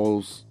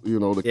balls, you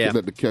know, let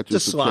the catchers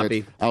just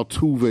sloppy. Catch.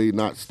 Altuve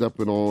not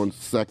stepping on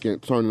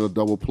second, turning a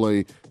double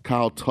play.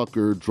 Kyle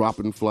Tucker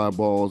dropping fly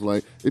balls.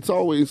 Like, it's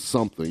always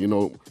something, you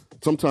know.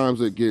 Sometimes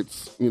it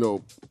gets, you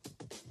know,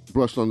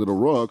 brushed under the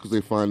rug because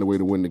they find a way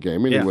to win the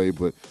game anyway. Yeah.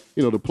 But,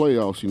 you know, the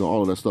playoffs, you know,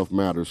 all of that stuff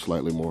matters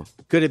slightly more.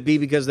 Could it be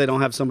because they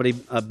don't have somebody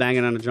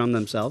banging on a drum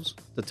themselves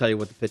to tell you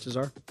what the pitches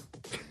are?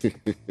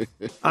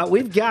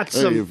 We've got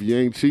some. Hey, if you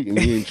ain't cheating,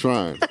 you ain't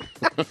trying.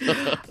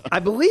 I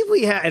believe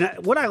we have.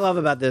 And what I love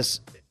about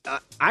this,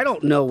 I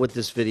don't know what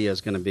this video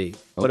is going to be,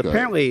 but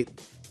apparently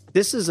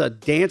this is a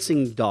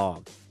dancing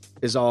dog,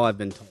 is all I've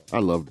been told. I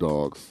love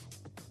dogs.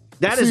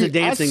 That is a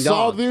dancing dog. I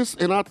saw this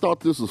and I thought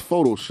this was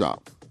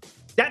Photoshop.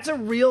 That's a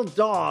real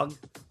dog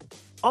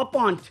up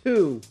on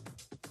two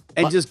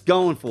and just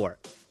going for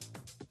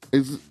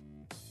it.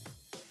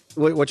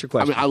 What's your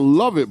question? I mean, I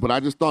love it, but I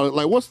just thought,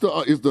 like,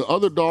 is the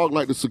other dog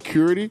like the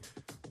security?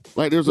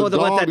 Like, there's a dog.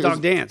 Well, let that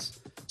dog dance.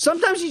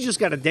 Sometimes you just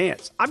got to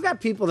dance. I've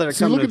got people that are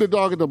coming. Look at the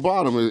dog at the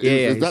bottom.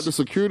 Is that the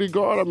security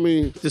guard? I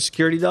mean, the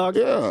security dog.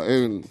 Yeah,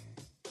 and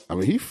I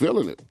mean, he's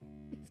feeling it.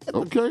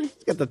 Okay,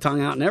 he's got the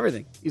tongue out and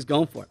everything. He's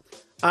going for it.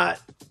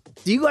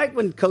 Do you like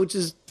when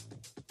coaches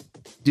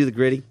do the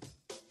gritty?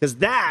 Because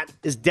that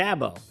is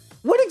Dabo.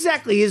 What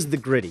exactly is the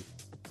gritty?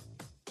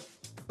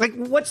 Like,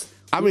 why is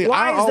that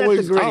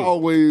the gritty? I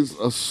always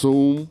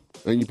assume,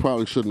 and you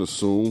probably shouldn't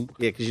assume.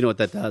 Yeah, because you know what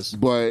that does.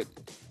 But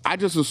I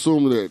just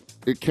assume that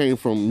it came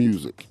from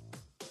music.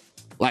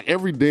 Like,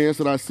 every dance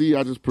that I see,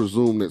 I just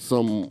presume that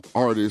some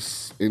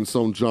artist in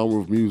some genre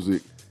of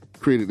music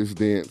created this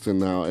dance, and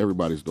now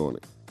everybody's doing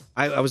it.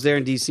 I was there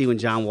in D.C. when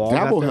John Wall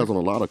got Dabo there. has on a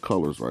lot of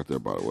colors right there,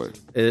 by the way.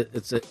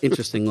 It's an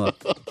interesting look.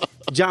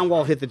 John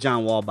Wall hit the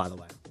John Wall, by the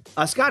way.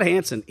 Scott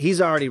Hansen, he's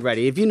already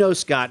ready. If you know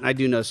Scott, and I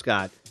do know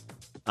Scott,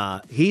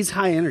 he's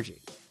high energy.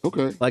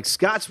 Okay. Like,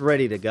 Scott's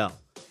ready to go.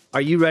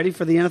 Are you ready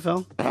for the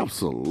NFL?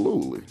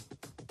 Absolutely.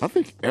 I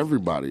think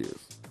everybody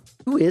is.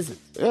 Who isn't?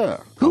 Yeah.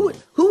 Who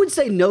would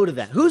say no to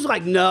that? Who's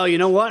like, no, you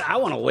know what? I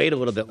want to wait a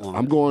little bit longer.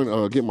 I'm going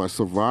to get my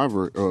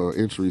Survivor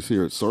entries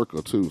here at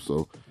Circa, too.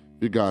 So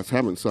if you guys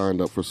haven't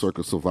signed up for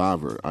Circa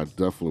Survivor, I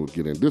definitely would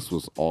get in. This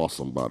was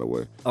awesome, by the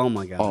way. Oh,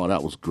 my God. Oh,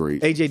 that was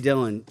great. A.J.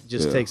 Dillon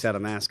just takes out a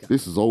mascot.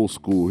 This is old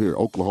school here,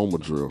 Oklahoma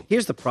drill.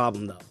 Here's the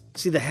problem, though.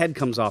 See, the head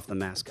comes off the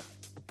mascot.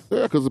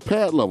 Yeah, because the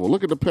pad level.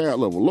 Look at the pad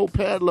level. Low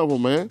pad level,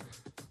 man.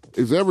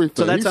 Is everything.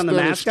 So that's on the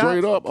mascot?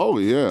 Straight up. Oh,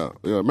 yeah.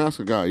 Yeah,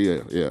 mascot guy,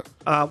 yeah.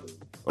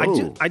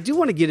 I do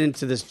want to get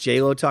into this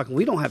J-Lo talk.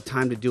 We don't have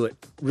time to do it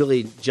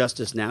really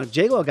justice now.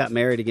 J-Lo got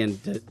married again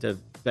to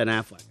Ben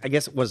Affleck. I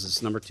guess it was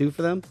this number 2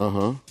 for them.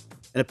 Uh-huh. And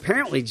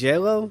apparently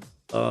J-Lo,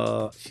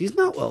 she's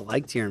not well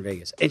liked here in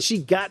Vegas. And she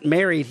got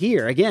married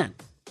here again.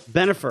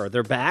 Bennifer,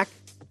 they're back.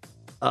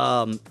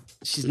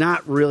 She's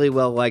not really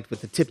well liked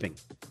with the tipping.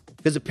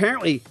 Because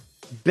apparently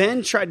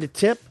Ben tried to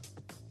tip,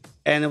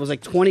 and it was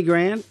like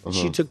 $20,000. Uh-huh.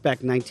 She took back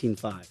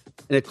 $19,500,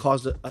 and it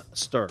caused a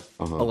stir,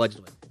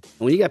 allegedly.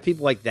 And when you got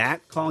people like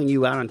that calling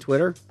you out on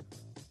Twitter,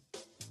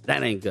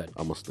 that ain't good.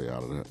 I'm going to stay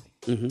out of that.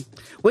 Mm-hmm.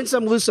 Win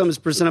Some, Lose Some is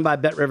presented by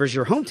BetRivers,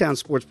 your hometown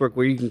sportsbook,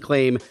 where you can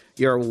claim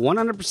your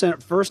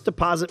 100% first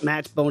deposit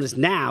match bonus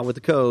now with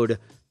the code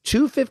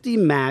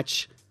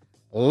 250MATCH.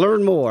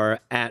 Learn more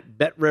at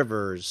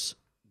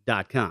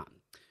BetRivers.com.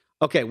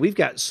 Okay, we've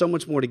got so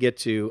much more to get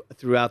to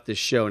throughout this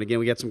show. And again,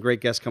 we got some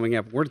great guests coming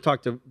up. We're going to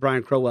talk to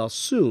Brian Crowell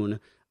soon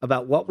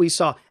about what we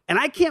saw. And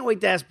I can't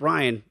wait to ask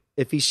Brian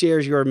if he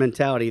shares your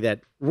mentality that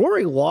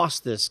Rory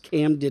lost this,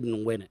 Cam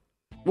didn't win it.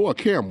 Well,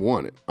 Cam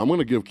won it. I'm going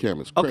to give Cam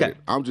his credit. Okay.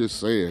 I'm just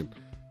saying,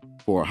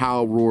 for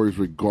how Rory's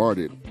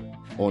regarded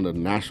on a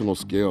national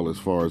scale as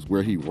far as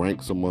where he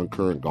ranks among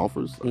current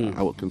golfers,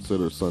 I would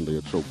consider Sunday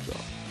a choke job.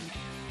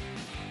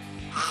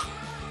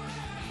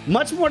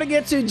 Much more to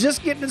get to.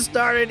 Just getting it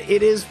started.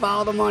 It is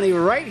Follow the Money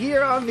right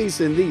here on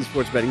VSiN, the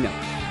Sports Betting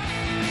Network.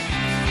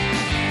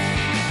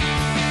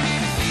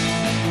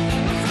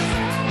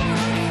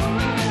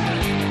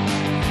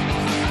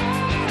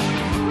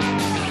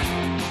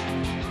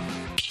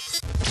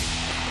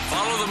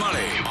 Follow the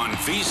Money on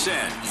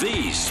VSiN,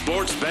 the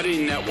Sports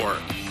Betting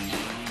Network.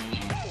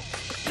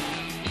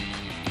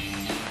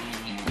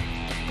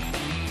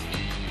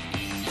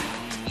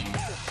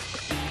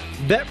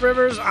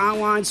 BetRivers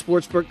Online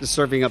Sportsbook is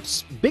serving up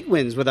big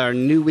wins with our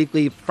new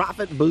weekly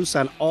profit boost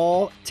on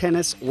all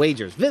tennis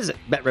wagers. Visit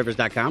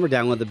BetRivers.com or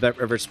download the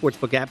BetRivers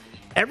Sportsbook app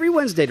every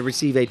Wednesday to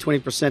receive a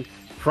 20%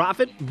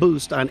 profit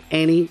boost on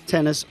any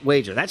tennis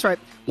wager. That's right.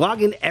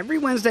 Log in every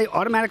Wednesday,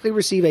 automatically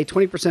receive a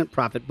 20%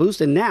 profit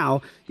boost, and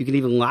now you can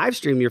even live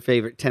stream your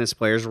favorite tennis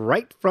players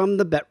right from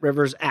the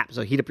BetRivers app.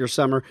 So heat up your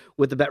summer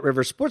with the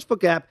BetRivers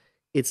Sportsbook app.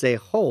 It's a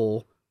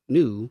whole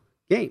new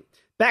game.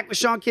 Back with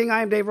Sean King.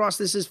 I am Dave Ross.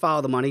 This is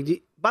Follow the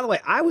Money. By the way,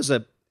 I was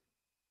a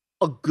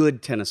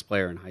good tennis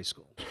player in high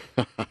school.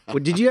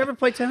 Did you ever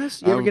play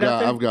tennis? You ever get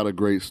out there? I've got a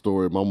great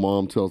story. My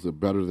mom tells it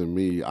better than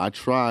me. I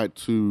tried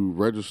to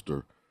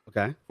register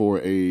for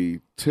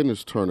a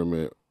tennis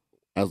tournament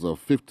as a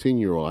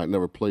 15-year-old. I'd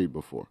never played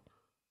before.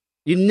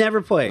 You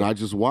never played? And I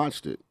just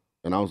watched it,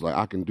 and I was like,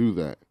 I can do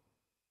that.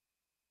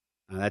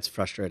 That's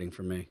frustrating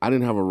for me. I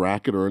didn't have a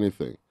racket or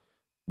anything.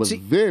 But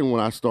then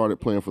when I started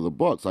playing for the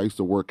Bucks, I used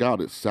to work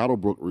out at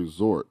Saddlebrook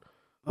Resort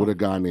with a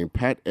guy named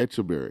Pat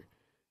Etcheberry.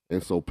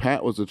 And so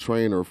Pat was a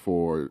trainer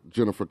for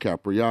Jennifer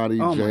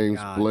Capriati, James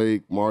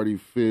Blake, Marty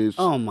Fish,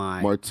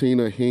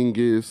 Martina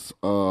Hingis,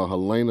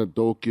 Helena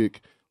Dokic.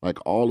 Like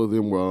all of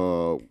them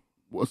were,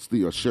 was it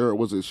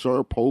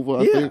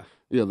Sharapova, I think?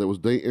 Yeah, that was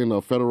dating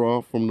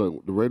Fedorov from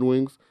the Red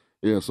Wings.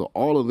 Yeah, so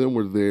all of them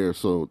were there.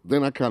 So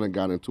then I kind of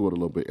got into it a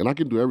little bit. And I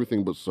can do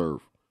everything but serve.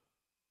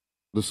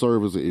 The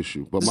serve is an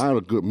issue. But mine had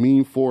a good,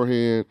 mean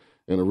forehand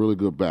and a really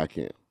good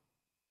backhand.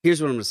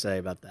 Here's what I'm going to say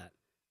about that.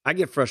 I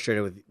get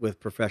frustrated with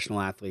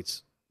professional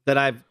athletes that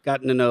I've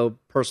gotten to know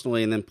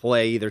personally and then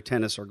play either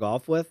tennis or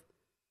golf with.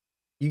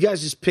 You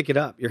guys just pick it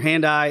up. Your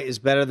hand-eye is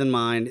better than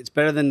mine. It's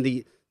better than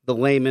the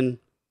layman,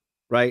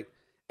 right?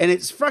 And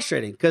it's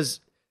frustrating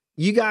because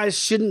you guys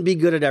shouldn't be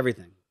good at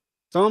everything.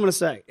 That's all I'm going to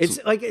say. It's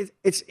like it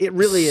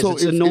really is.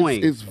 It's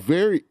annoying. It's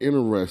very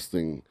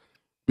interesting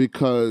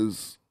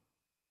because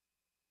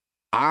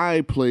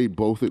I played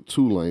both at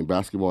Tulane,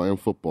 basketball and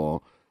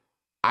football.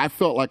 I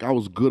felt like I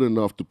was good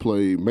enough to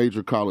play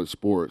major college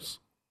sports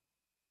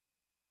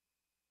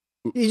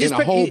in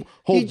a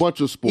whole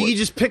bunch of sports. You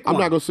just pick one. I'm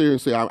not going to sit here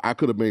and say I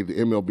could have made the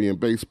MLB in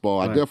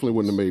baseball. Right. I definitely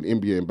wouldn't have made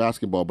NBA in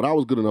basketball, but I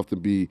was good enough to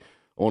be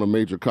on a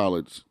major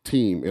college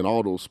team in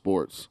all those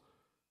sports.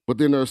 But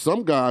then there are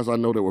some guys I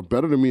know that were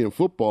better than me in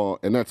football,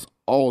 and that's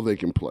all they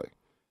can play.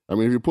 I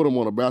mean, if you put them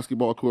on a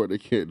basketball court, they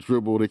can't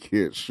dribble, they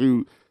can't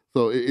shoot.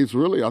 So it's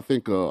really, I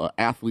think, a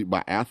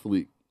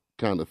athlete-by-athlete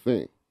kind of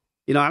thing.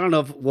 You know, I don't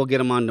know if we'll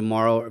get him on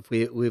tomorrow, if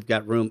we've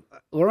got room.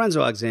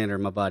 Lorenzo Alexander,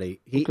 my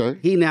buddy,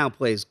 he now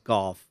plays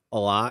golf a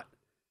lot.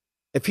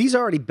 If he's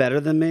already better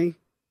than me,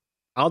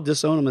 I'll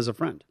disown him as a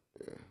friend.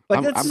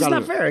 Like, that's just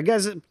not fair. The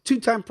guy's a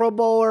two-time Pro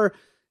Bowler,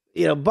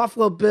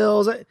 Buffalo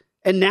Bills,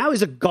 and now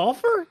he's a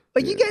golfer?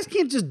 Like, you guys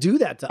can't just do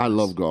that to us. I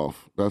love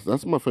golf.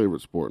 That's my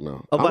favorite sport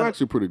now. I'm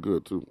actually pretty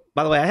good, too.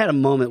 By the way, I had a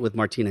moment with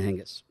Martina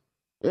Hingis.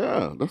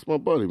 Yeah, that's my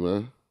buddy,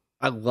 man.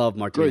 I love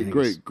Martina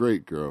Hingis.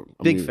 Great girl.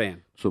 Big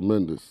fan.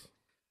 Tremendous.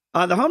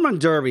 The Home Run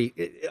Derby,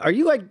 are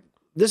you like,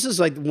 this is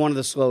like one of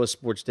the slowest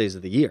sports days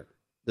of the year,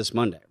 this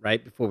Monday,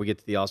 right? Before we get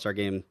to the All-Star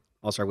game,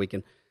 All-Star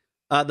weekend.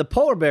 The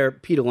Polar Bear,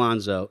 Pete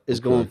Alonso, is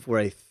going for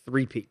a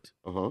three-peat.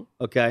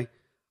 Okay?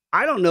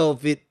 I don't know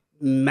if it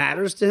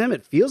matters to him.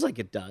 It feels like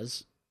it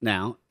does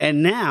now.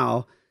 And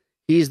now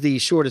he's the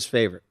shortest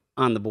favorite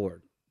on the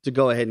board to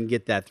go ahead and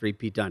get that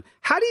three-peat done.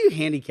 How do you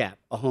handicap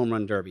a Home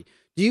Run Derby?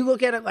 Do you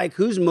look at it like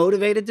who's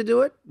motivated to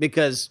do it?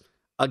 Because,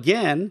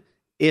 again,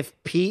 if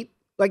Pete,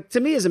 like to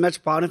me as a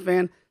Metropolitan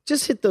fan,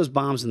 just hit those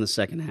bombs in the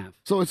second half.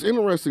 So it's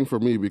interesting for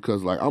me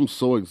because, like, I'm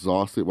so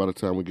exhausted by the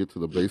time we get to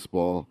the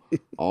baseball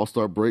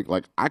All-Star break.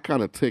 Like, I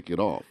kind of take it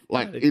off.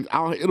 Like,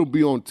 it'll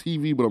be on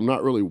TV, but I'm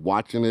not really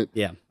watching it.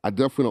 Yeah. I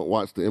definitely don't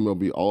watch the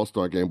MLB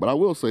All-Star game. But I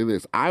will say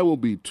this. I will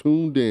be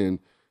tuned in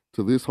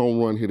to this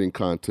home run hitting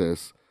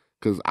contest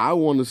because I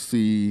want to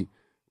see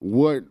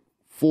what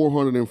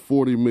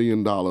 $440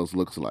 million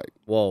looks like.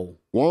 Whoa.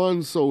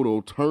 Juan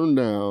Soto turned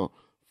down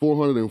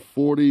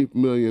 $440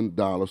 million.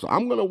 So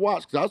I'm going to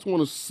watch because I just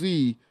want to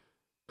see,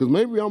 because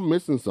maybe I'm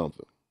missing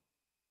something.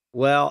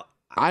 Well,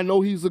 I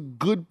know he's a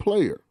good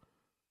player,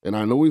 and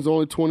I know he's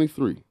only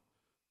 23.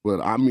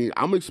 But, I mean,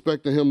 I'm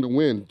expecting him to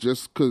win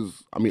just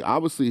because, I mean,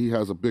 obviously he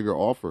has a bigger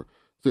offer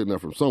sitting there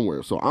from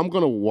somewhere. So I'm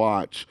going to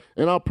watch,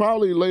 and I'll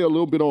probably lay a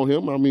little bit on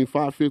him. I mean,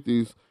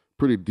 550 is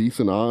pretty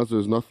decent odds.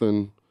 There's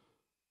nothing,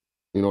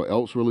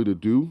 else really to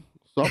do.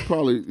 So I'll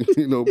probably,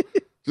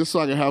 just so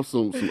I can have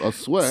a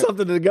sweat.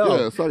 Something to go.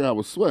 Yeah, so I can have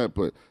a sweat.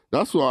 But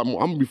that's why I'm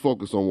going to be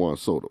focused on Juan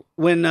Soto.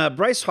 When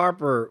Bryce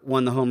Harper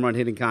won the home run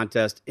hitting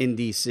contest in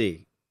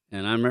D.C.,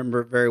 and I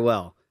remember it very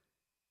well,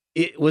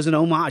 it was an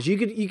homage.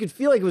 You could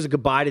feel like it was a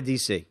goodbye to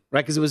D.C.,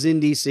 right? Because it was in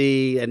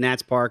D.C. at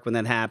Nats Park when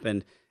that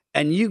happened.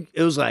 And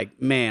it was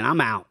like, man,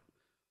 I'm out.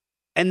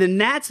 And the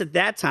Nats at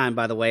that time,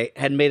 by the way,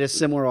 had made a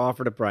similar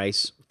offer to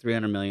Bryce,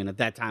 $300 million at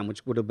that time,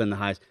 which would have been the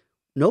highest.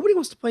 Nobody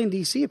wants to play in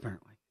D.C.,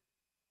 apparently.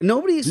 Do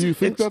you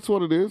think that's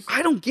what it is?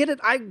 I don't get it.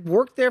 I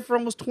worked there for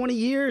almost 20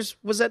 years,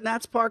 was at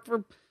Nats Park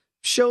for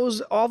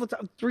shows all the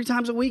time, 3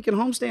 times a week in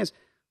homestands.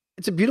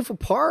 It's a beautiful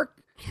park.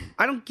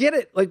 I don't get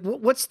it. Like,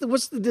 what's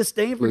the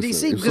disdain for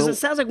DC? Because it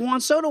sounds like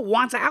Juan Soto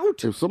wants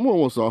out. If someone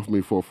wants to offer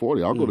me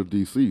 $440, I'll go to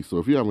DC. So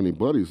if you have any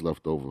buddies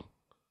left over,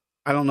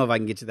 I don't know if I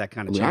can get you that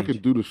kind of change. I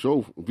can do the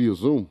show via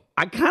Zoom.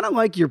 I kind of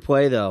like your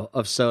play, though,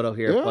 of Soto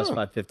here at plus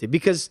 550.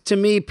 Because to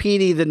me,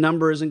 PD, the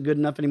number isn't good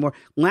enough anymore.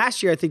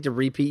 Last year, I think to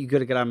repeat, you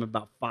could have got him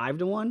about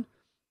 5-1.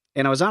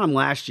 And I was on him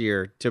last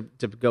year to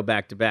go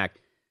back-to-back.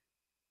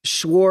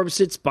 Schwarber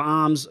hits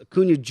bombs,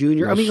 Acuna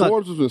Jr. Now,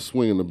 Schwarber has been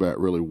swinging the bat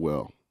really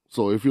well.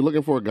 So if you're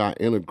looking for a guy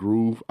in a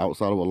groove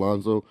outside of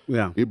Alonso,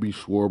 it'd be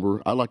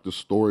Schwarber. I like the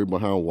story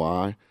behind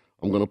why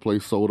I'm going to play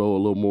Soto a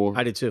little more.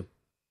 I did too.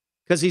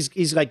 Because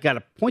he's like got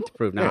a point to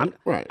prove now.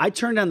 Right. I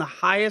turned down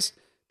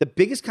the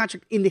biggest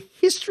contract in the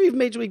history of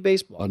Major League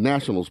Baseball. A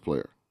Nationals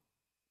player.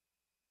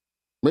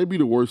 Maybe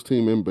the worst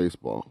team in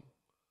baseball.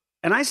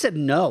 And I said,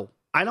 no,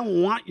 I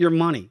don't want your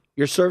money.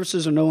 Your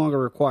services are no longer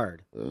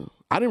required. Yeah.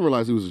 I didn't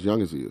realize he was as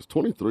young as he is,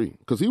 23.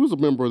 Because he was a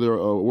member of their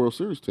World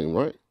Series team,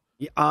 right?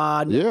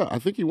 Yeah, I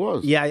think he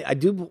was. Yeah, I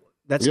do.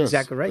 That's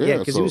exactly right. Yeah,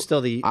 because he was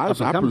still the I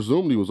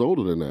presumed he was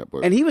older than that.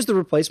 But and he was the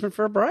replacement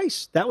for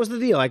Bryce. That was the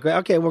deal. Like,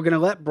 okay, we're going to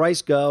let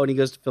Bryce go, and he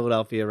goes to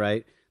Philadelphia,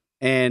 right?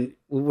 And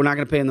we're not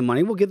going to pay him the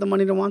money. We'll give the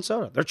money to Juan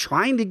Soto. They're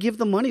trying to give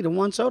the money to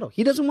Juan Soto.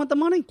 He doesn't want the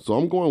money. So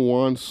I'm going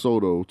Juan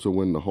Soto to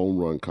win the home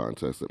run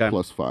contest at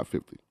plus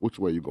 550. Which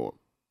way are you going?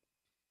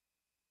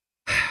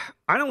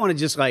 I don't want to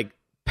just like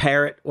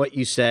parrot what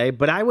you say,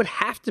 but I would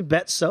have to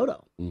bet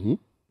Soto. Mm-hmm.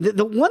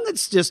 The one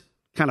that's just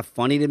kind of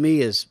funny to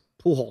me is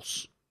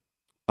Pujols.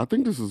 I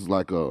think this is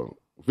like a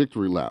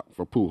victory lap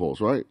for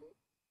Pujols, right?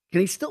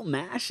 Can he still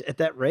mash at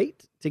that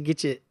rate to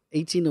get you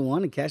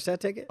 18-1 and cash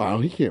that ticket?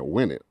 He can't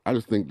win it. I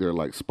just think they're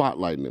like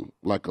spotlighting him,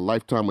 like a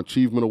lifetime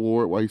achievement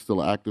award while he's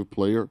still an active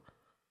player.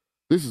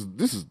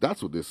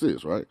 That's what this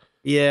is, right?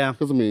 Yeah.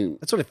 Because I mean,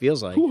 that's what it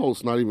feels like.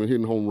 Pujols not even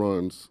hitting home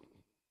runs,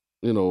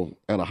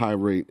 at a high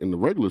rate in the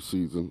regular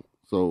season.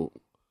 So,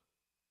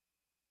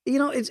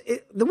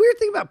 the weird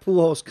thing about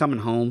Pujols coming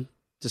home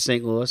to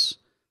St. Louis,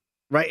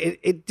 right?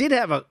 It did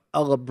have a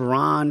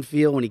LeBron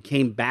feel when he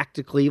came back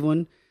to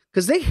Cleveland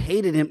because they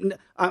hated him.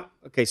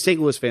 Okay, St.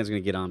 Louis fans are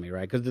going to get on me,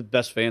 right? Because they're the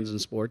best fans in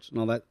sports and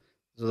all that.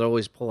 So they're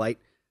always polite.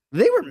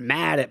 They were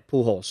mad at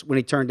Pujols when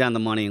he turned down the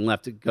money and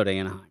left to go to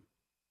Anaheim.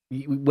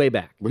 Way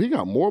back. But he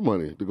got more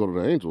money to go to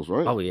the Angels,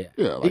 right? Oh, yeah.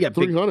 Yeah, like he got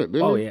 300,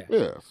 didn't he? Yeah.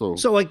 Yeah,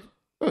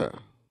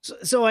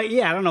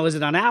 I don't know. Is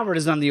it on Albert?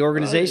 Is it on the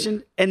organization?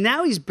 Right. And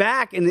now he's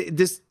back, and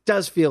this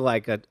does feel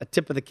like a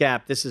tip of the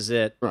cap. This is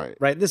it. Right.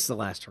 This is the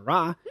last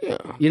hurrah. Yeah.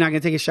 You're not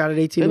going to take a shot at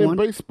 18-1? And in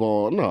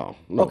baseball, no.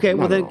 Okay,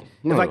 well then,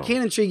 if I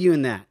can't intrigue you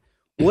in that,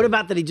 what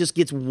about that he just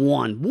gets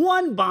one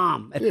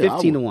bomb at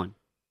 15-1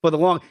 for the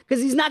long?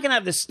 Because he's not going to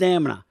have the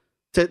stamina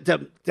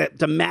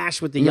to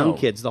mash with the young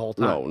kids the whole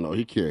time. No,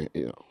 he can't.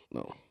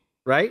 No.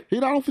 Right? I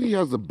don't think he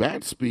has the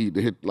bat speed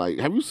to hit. Like,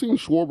 have you seen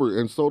Schwarber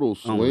and Soto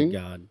swing? Oh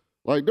my God.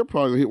 Like, they're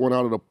probably going to hit one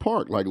out of the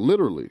park, like,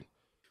 literally.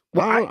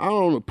 Well, I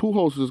don't know.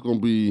 Pujols is going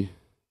to be...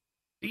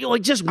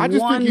 Like, just one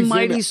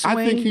mighty swing?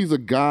 I think he's a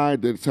guy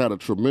that's had a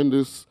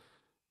tremendous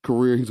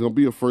career. He's going to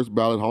be a first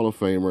ballot Hall of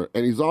Famer.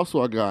 And he's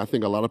also a guy I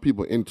think a lot of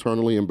people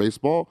internally in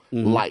baseball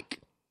like.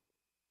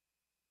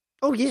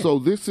 Oh, yeah. So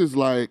this is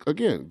like,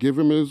 again, give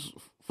him his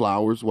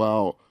flowers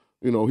while,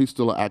 he's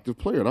still an active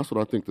player. That's what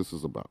I think this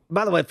is about.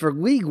 By the way, for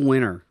league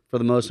winner for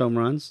the most home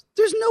runs,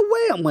 there's no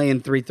way I'm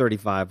laying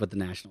 335 with the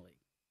National League.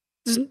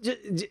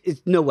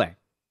 It's no way.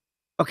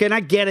 Okay, and I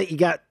get it. You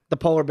got the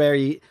polar bear.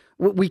 You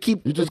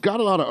just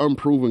got a lot of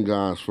unproven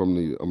guys from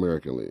the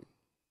American League.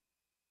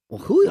 Well,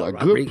 Julio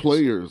good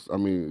players. I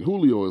mean,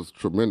 Julio is a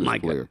tremendous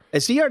player.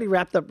 Is he already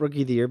wrapped up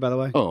Rookie of the Year, by the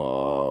way?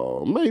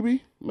 Oh,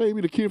 maybe.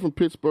 The kid from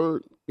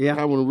Pittsburgh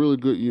having a really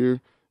good year.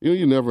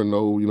 You never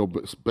know.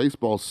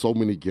 Baseball's so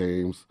many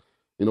games.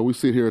 We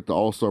sit here at the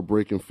All-Star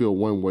break and feel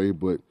one way,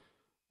 but,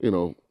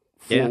 4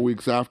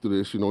 weeks after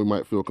this, we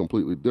might feel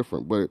completely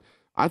different. But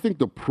I think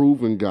the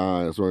proven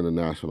guys are in the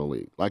National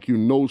League. Like,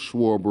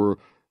 Schwarber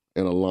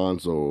and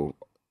Alonso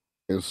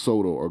and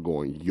Soto are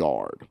going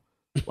yard,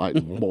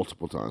 like,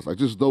 multiple times. Like,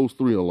 just those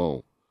three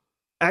alone.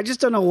 I just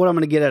don't know what I'm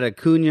going to get at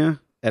Acuna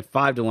at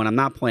 5-1. I'm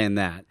not playing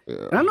that. Yeah.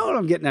 And I don't know what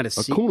I'm getting at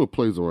Acuna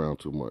plays around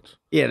too much.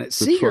 Yeah, and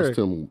to trust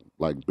him,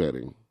 like,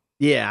 betting.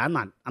 Yeah, I'm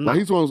not.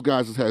 He's one of those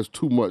guys that has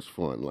too much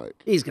fun.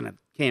 Like, he's going to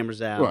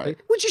cameras out. Right.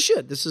 Which you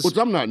should. Which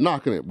I'm not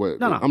knocking it,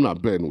 but I'm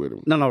not betting with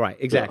him. No, right.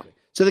 Exactly. Yeah.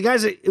 So the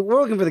guys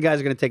we're looking for the guys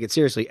who are going to take it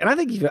seriously. And I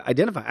think you've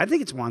identified. I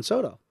think it's Juan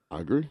Soto. I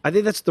agree. I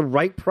think that's the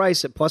right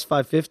price at plus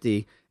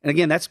 550. And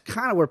again, that's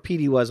kind of where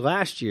PD was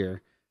last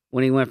year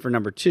when he went for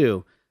number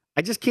 2.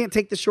 I just can't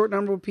take the short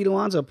number with Pete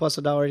Alonso plus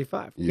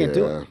 $1.85. Can't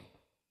do it.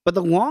 But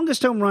the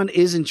longest home run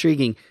is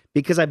intriguing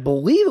because I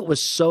believe it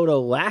was Soto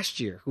last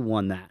year who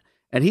won that.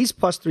 And he's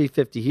plus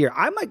 350 here.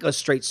 I might go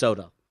straight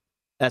Soto.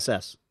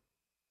 SS.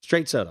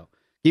 Straight Soto.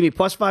 Give me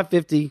plus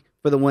 550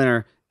 for the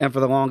winner and for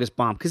the longest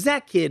bomb. Because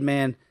that kid,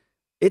 man,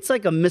 it's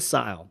like a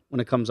missile when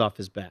it comes off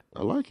his bat.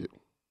 I like it.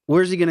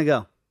 Where's he going to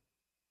go?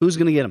 Who's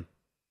going to get him?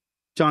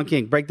 John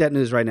King, break that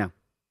news right now.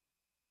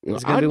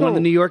 Is it going to be one of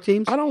the New York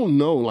teams? I don't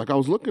know. Like, I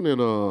was looking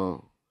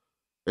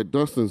at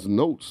Dustin's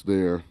notes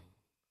there.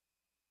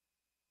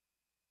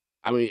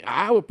 I mean,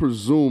 I would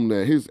presume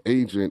that his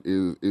agent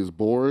is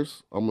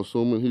Boris. I'm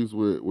assuming he's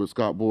with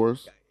Scott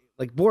Boras.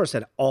 Like Boris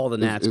had all the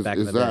Nats back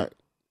in the day.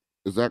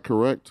 Is that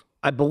correct?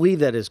 I believe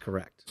that is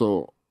correct.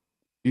 So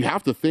you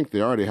have to think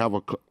they already have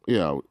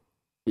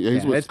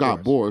he's with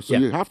Scott Boras. So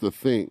you have to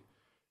think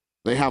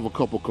they have a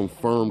couple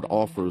confirmed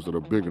offers that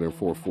are bigger than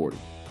 $440.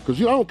 Because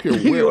I don't care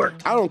where.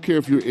 I don't care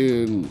if you're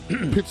in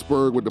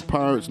Pittsburgh with the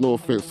Pirates, no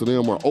offense to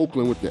them, or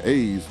Oakland with the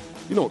A's.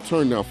 You don't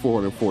turn down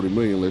 $440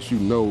 million unless you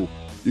know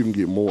you can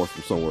get more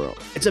from somewhere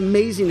else. It's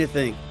amazing to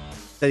think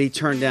that he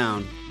turned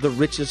down the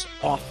richest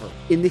offer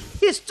in the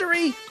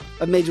history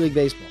of Major League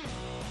Baseball.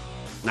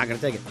 Not going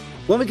to take it.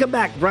 When we come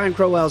back, Brian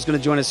Crowell is going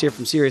to join us here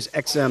from Sirius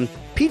XM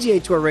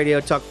PGA Tour Radio,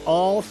 talk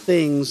all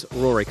things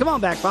Rory. Come on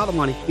back, follow the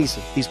money, the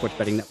Sports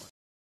Betting Network.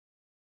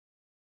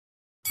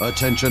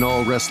 Attention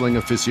all wrestling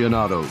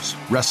aficionados.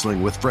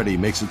 Wrestling with Freddie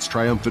makes its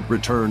triumphant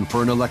return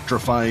for an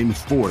electrifying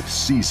 4th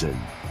season.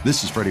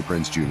 This is Freddie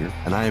Prinze Jr.,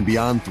 and I am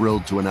beyond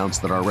thrilled to announce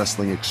that our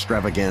wrestling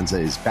extravaganza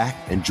is back,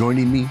 and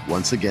joining me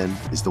once again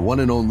is the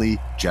one and only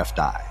Jeff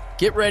Dye.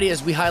 Get ready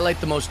as we highlight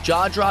the most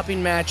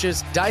jaw-dropping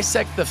matches,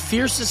 dissect the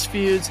fiercest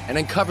feuds, and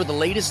uncover the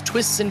latest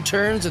twists and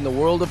turns in the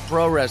world of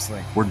pro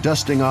wrestling. We're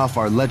dusting off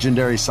our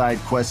legendary side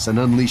quests and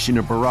unleashing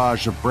a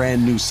barrage of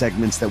brand new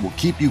segments that will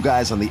keep you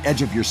guys on the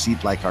edge of your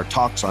seat like our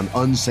talks on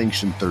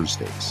Unsanctioned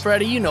Thursdays.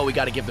 Freddie, you know we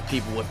got to give the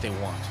people what they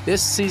want.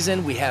 This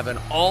season, we have an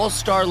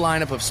all-star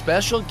lineup of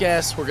special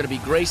guests who are going to be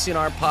gracing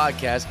our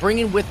podcast,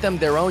 bringing with them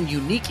their own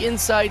unique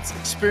insights,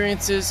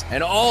 experiences,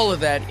 and all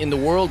of that in the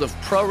world of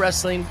pro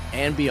wrestling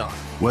and beyond.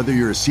 Whether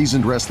you're a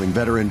seasoned wrestling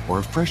veteran or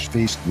a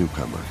fresh-faced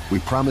newcomer, we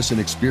promise an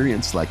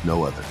experience like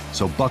no other.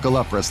 So buckle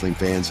up, wrestling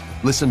fans.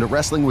 Listen to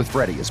Wrestling with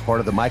Freddie as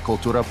part of the My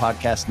Cultura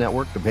Podcast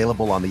Network,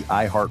 available on the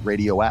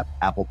iHeartRadio app,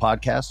 Apple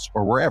Podcasts,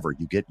 or wherever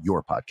you get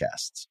your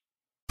podcasts.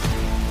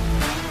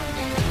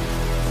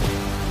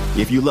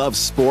 If you love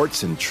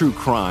sports and true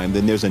crime,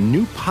 then there's a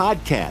new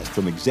podcast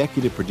from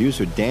executive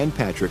producer Dan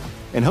Patrick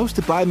and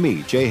hosted by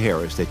me, Jay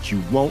Harris, that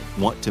you won't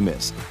want to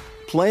miss.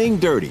 Playing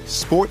Dirty: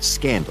 Sports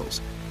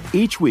Scandals.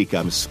 Each week,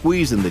 I'm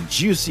squeezing the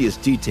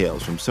juiciest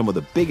details from some of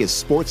the biggest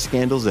sports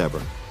scandals ever.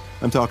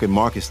 I'm talking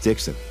Marcus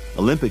Dixon,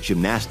 Olympic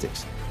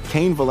gymnastics,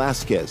 Cain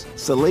Velasquez,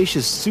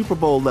 salacious Super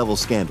Bowl-level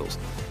scandals.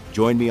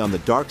 Join me on the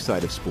dark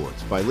side of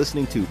sports by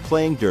listening to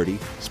Playing Dirty: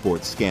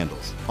 Sports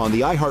Scandals on the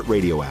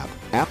iHeartRadio app,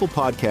 Apple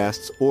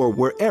Podcasts, or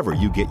wherever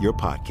you get your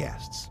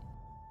podcasts.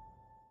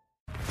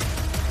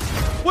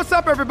 What's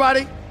up,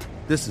 everybody?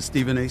 This is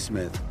Stephen A.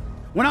 Smith.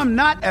 When I'm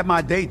not at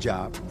my day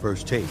job,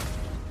 First Take,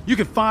 you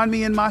can find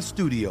me in my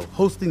studio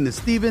hosting the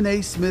Stephen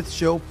A. Smith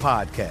Show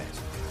podcast.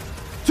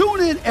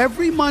 Tune in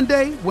every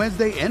Monday,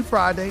 Wednesday, and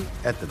Friday,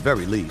 at the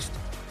very least,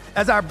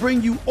 as I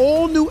bring you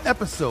all new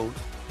episodes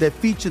that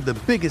feature the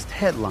biggest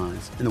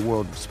headlines in the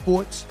world of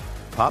sports,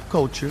 pop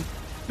culture,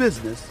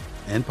 business,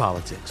 and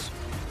politics.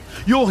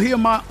 You'll hear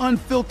my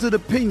unfiltered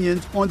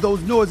opinions on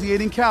those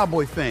nauseating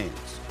Cowboy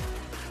fans,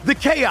 the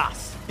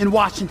chaos in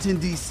Washington,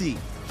 D.C.,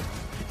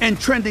 and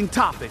trending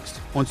topics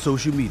on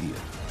social media,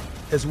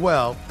 as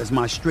well as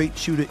my straight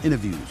shooter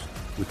interviews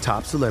with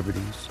top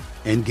celebrities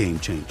and game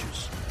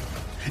changers.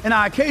 And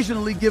I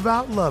occasionally give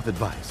out love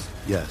advice.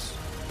 Yes,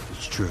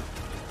 it's true.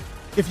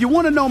 If you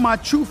want to know my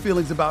true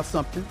feelings about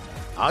something,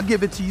 I'll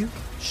give it to you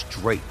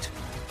straight.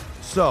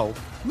 So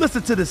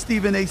listen to the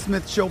Stephen A.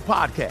 Smith Show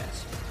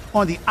podcast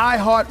on the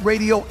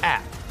iHeartRadio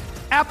app,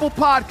 Apple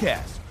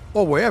Podcasts,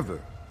 or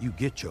wherever you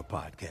get your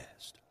podcast.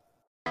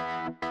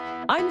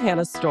 I'm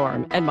Hannah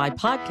Storm, and my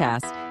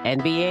podcast,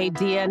 NBA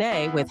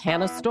DNA with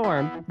Hannah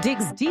Storm,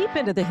 digs deep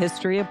into the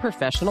history of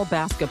professional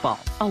basketball,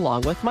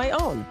 along with my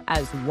own,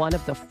 as one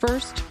of the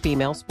first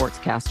female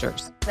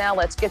sportscasters. Now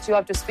let's get you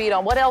up to speed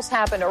on what else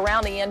happened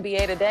around the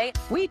NBA today.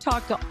 We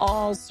talked to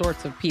all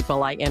sorts of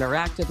people I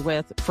interacted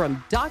with,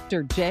 from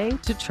Dr. J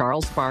to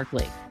Charles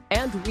Barkley,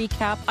 and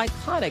recap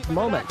iconic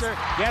moments.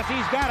 Yes,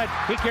 he's got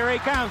it. Here he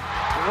comes.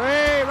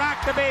 Way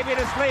rock the baby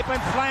to sleep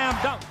and slam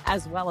dunk.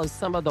 As well as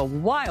some of the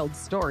wild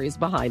stories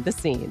behind the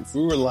scenes.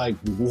 We were like,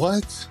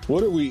 what?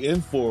 What are we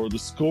in for? The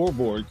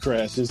scoreboard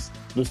crashes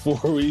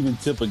before we even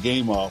tip a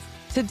game off.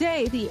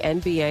 Today, the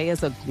NBA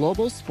is a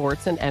global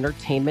sports and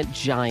entertainment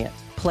giant.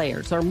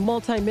 Players are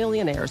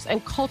multimillionaires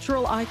and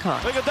cultural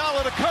icons.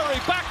 Iguodala to Curry,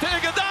 back to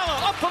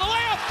Iguodala, up for the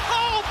layup.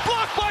 Oh,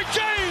 blocked by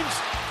James.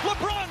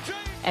 LeBron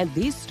James. And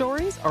these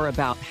stories are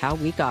about how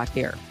we got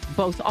here,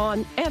 both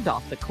on and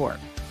off the court.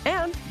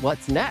 And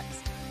what's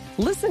next?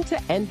 Listen to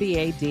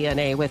NBA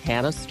DNA with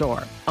Hannah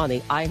Storm on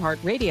the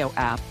iHeartRadio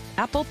app,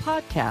 Apple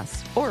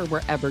Podcasts, or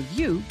wherever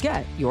you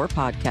get your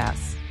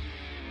podcasts.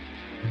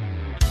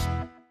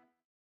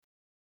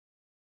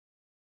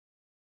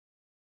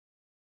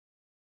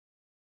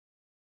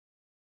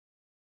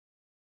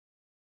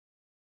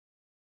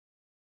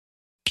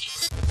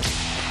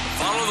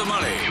 Follow the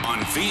money on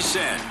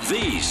VSiN,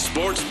 the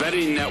Sports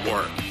Betting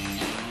Network.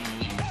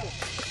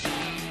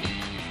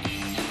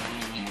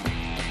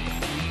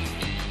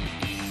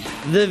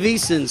 The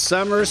VSiN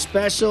Summer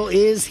Special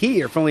is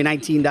here. For only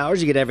 $19,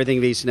 you get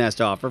everything VSiN has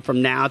to offer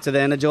from now to the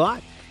end of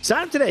July.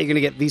 Sign up today. You're going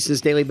to get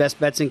VSiN's daily best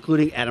bets,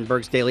 including Adam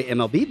Burke's daily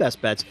MLB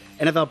best bets,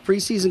 NFL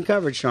preseason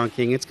coverage. Sean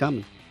King, it's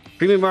coming.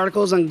 Premium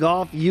articles on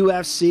golf,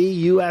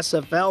 UFC,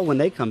 USFL when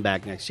they come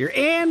back next year,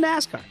 and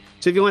NASCAR.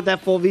 So if you want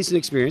that full VSiN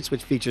experience,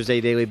 which features a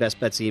daily best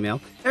bets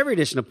email, every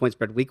edition of Point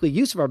Spread Weekly,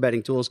 use of our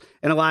betting tools,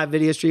 and a live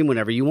video stream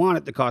whenever you want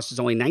it, the cost is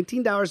only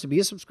 $19 to be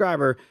a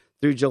subscriber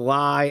through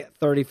July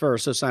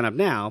 31st. So sign up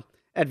now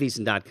at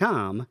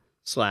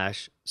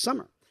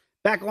VSiN.com/summer.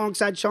 Back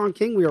alongside Sean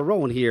King, we are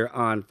rolling here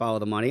on Follow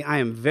the Money. I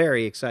am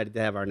very excited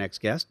to have our next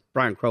guest.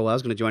 Brian Crowell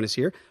is going to join us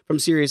here from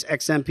Sirius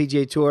XM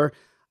PGA Tour.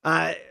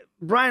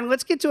 Brian,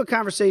 let's get to a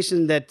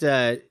conversation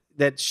that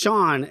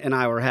Sean and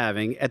I were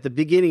having at the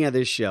beginning of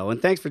this show.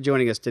 And thanks for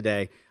joining us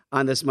today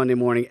on this Monday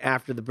morning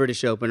after the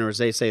British Open, or as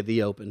they say,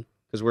 the Open,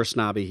 because we're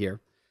snobby here.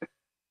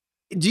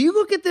 Do you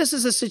look at this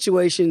as a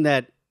situation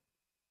that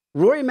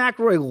Rory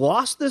McIlroy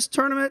lost this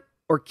tournament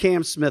or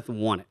Cam Smith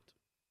won it?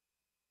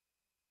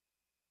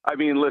 I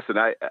mean, listen,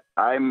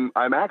 I'm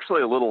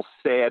actually a little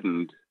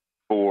saddened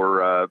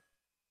for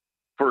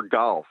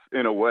golf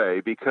in a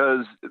way,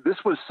 because this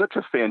was such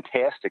a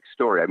fantastic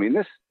story. I mean,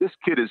 this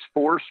kid is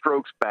 4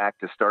 strokes back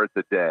to start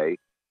the day.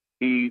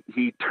 He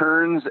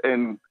turns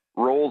and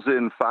rolls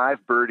in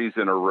 5 birdies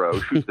in a row,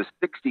 shoots a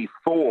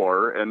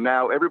 64, and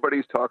now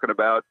everybody's talking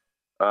about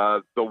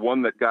the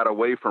one that got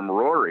away from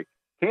Rory.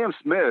 Cam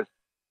Smith,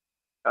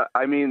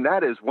 I mean,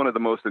 that is one of the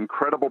most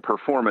incredible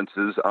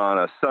performances on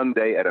a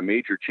Sunday at a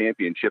major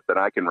championship that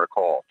I can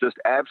recall. Just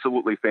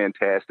absolutely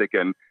fantastic.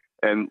 And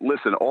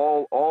listen,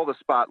 all the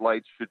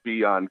spotlights should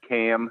be on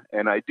Cam.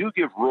 And I do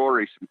give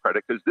Rory some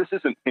credit, because this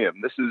isn't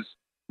him. This is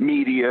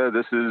media.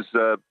 This is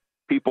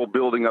people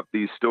building up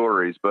these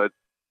stories. But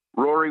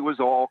Rory was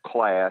all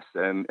class,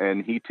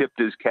 and he tipped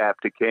his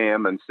cap to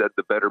Cam and said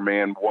the better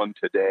man won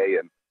today.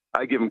 And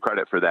I give him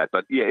credit for that.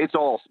 But, yeah, it's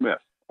all Smith,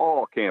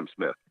 all Cam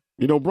Smith.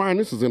 You know, Brian,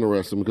 this is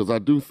interesting, because I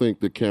do think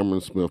that Cameron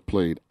Smith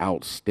played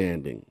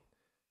outstanding.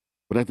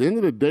 But at the end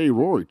of the day,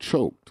 Rory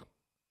choked.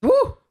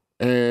 Woo!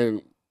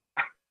 And,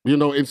 you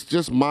know, it's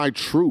just my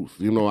truth.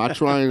 You know, I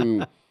try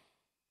and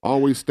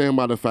always stand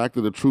by the fact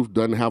that the truth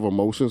doesn't have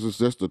emotions. It's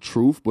just the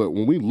truth. But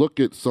when we look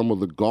at some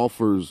of the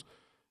golfers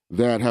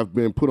that have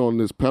been put on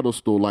this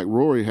pedestal like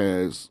Rory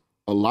has,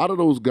 a lot of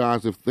those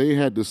guys, if they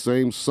had the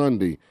same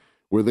Sunday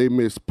where they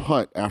missed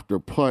putt after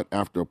putt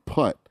after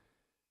putt,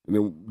 and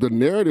then the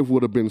narrative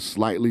would have been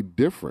slightly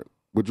different.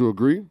 Would you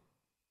agree?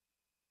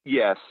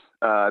 Yes,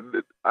 I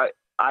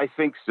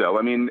think so.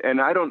 I mean, and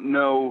I don't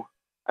know.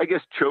 I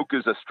guess choke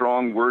is a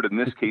strong word in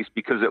this case,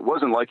 because it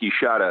wasn't like he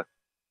shot a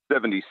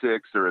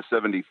 76 or a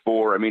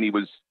 74. I mean, he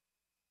was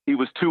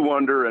 2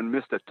 under and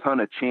missed a ton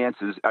of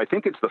chances. I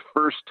think it's the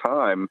first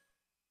time.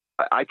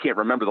 I can't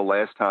remember the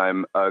last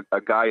time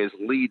a guy is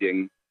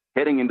leading,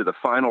 heading into the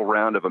final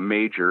round of a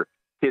major,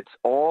 hits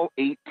all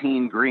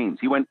 18 greens.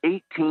 He went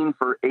 18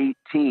 for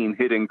 18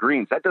 hitting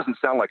greens. That doesn't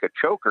sound like a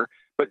choker,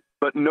 but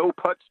no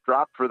putts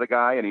dropped for the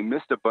guy, and he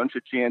missed a bunch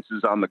of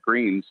chances on the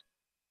greens.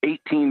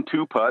 18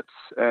 2-putts,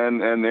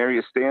 and there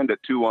you stand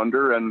at 2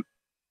 under, and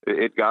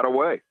it got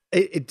away.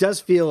 It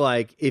does feel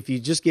like if you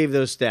just gave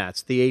those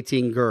stats, the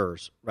 18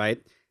 gers, right,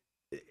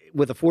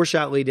 with a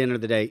 4-shot lead into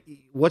the day,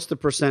 what's the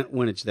percent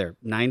winnage there?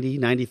 90,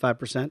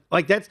 95%?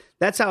 Like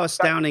that's how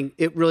astounding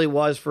it really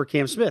was for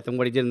Cam Smith and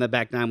what he did in the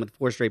back nine with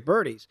 4 straight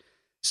birdies.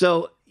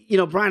 So, you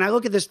know, Brian, I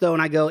look at this though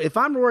and I go, if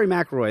I'm Rory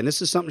McIlroy, and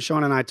this is something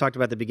Sean and I talked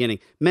about at the beginning,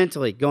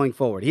 mentally going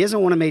forward, he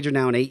hasn't won a major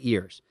now in 8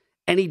 years,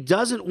 and he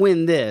doesn't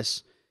win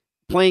this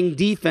playing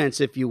defense,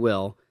 if you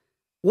will.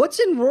 What's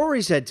in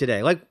Rory's head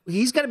today? Like,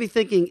 he's got to be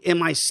thinking,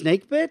 am I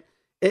snake bit?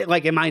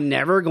 Am I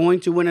never going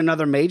to win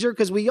another major?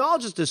 Because we all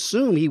just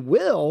assume he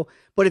will.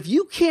 But if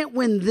you can't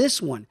win this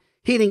one,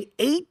 hitting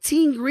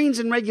 18 greens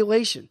in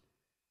regulation,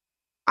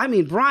 I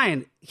mean,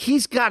 Brian,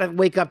 he's got to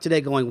wake up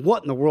today going,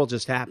 what in the world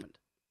just happened?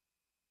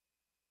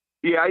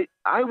 Yeah,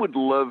 I would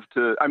love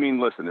to. I mean,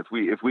 listen, if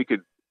we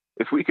could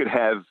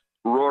have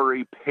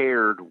Rory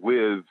paired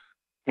with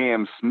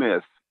Cam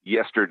Smith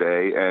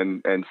yesterday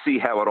and see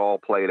how it all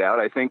played out,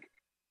 I think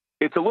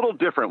it's a little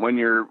different when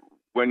you're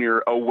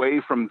away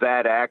from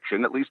that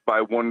action, at least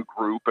by one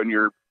group, and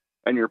you're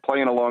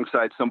playing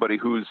alongside somebody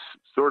who's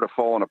sort of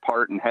fallen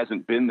apart and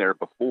hasn't been there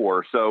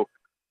before. So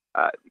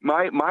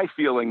my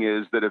feeling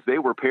is that if they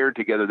were paired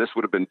together, this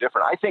would have been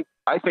different.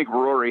 I think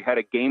Rory had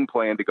a game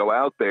plan to go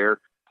out there,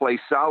 play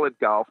solid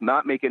golf,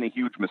 not make any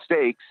huge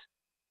mistakes,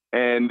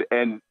 and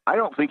I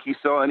don't think he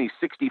saw any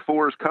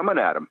 64s coming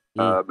at him.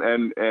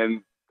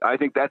 And I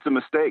think that's a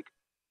mistake.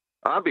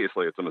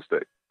 Obviously, it's a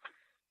mistake.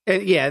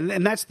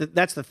 And that's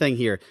the thing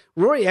here.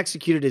 Rory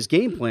executed his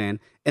game plan,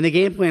 and the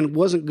game plan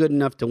wasn't good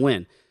enough to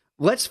win.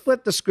 Let's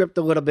flip the script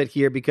a little bit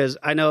here, because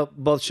I know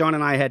both Sean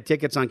and I had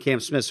tickets on Cam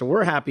Smith, so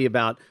we're happy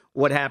about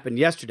what happened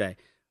yesterday.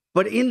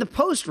 But in the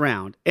post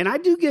round, and I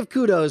do give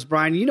kudos,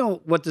 Brian, you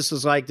know what this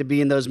is like to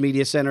be in those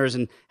media centers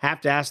and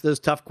have to ask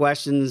those tough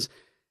questions.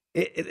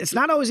 It's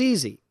not always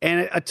easy.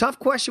 And a tough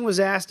question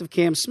was asked of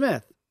Cam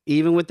Smith,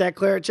 even with that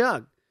claret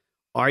jug.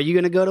 Are you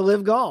going to go to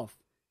Live Golf?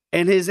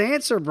 And his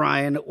answer,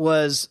 Brian,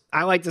 was,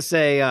 I like to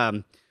say,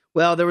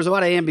 Well, there was a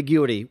lot of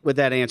ambiguity with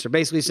that answer,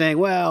 basically saying,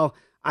 well,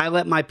 I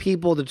let my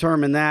people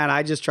determine that.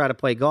 I just try to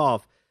play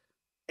golf.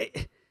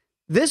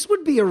 This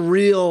would be a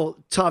real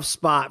tough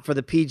spot for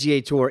the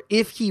PGA Tour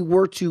if he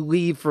were to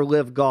leave for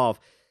LIV Golf.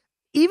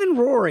 Even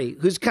Rory,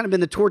 who's kind of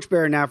been the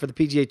torchbearer now for the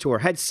PGA Tour,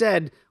 had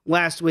said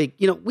last week,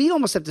 we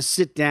almost have to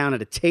sit down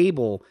at a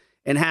table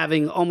and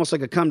having almost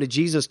like a come to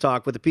Jesus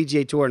talk with the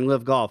PGA Tour and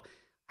LIV Golf.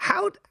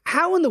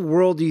 How in the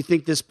world do you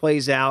think this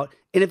plays out?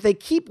 And if they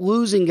keep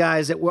losing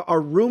guys that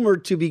are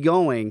rumored to be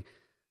going,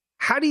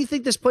 how do you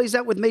think this plays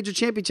out with major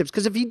championships?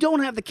 Because if you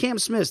don't have the Cam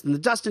Smiths and the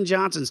Dustin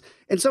Johnsons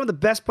and some of the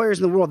best players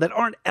in the world that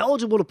aren't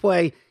eligible to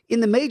play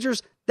in the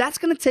majors, that's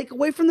going to take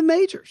away from the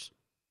majors.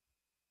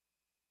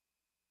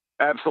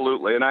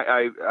 Absolutely. And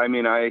I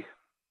mean,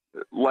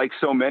 like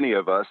so many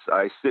of us,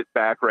 I sit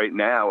back right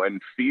now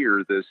and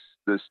fear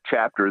this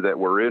chapter that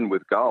we're in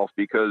with golf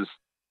because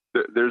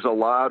there's a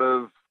lot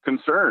of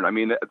concern. I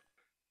mean,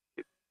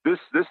 this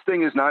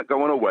thing is not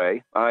going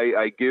away.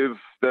 I give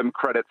them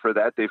credit for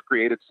that. They've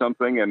created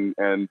something,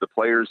 and the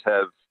players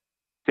have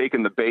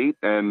taken the bait,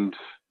 and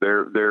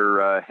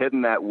they're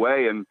heading that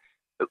way. And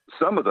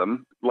some of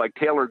them, like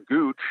Taylor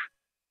Gooch,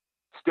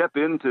 step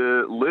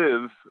into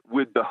LIV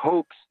with the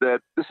hopes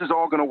that this is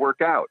all going to work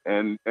out,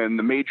 and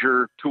the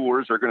major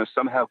tours are going to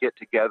somehow get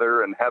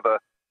together and have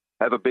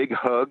a big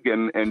hug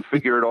and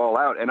figure it all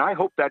out. And I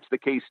hope that's the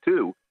case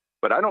too.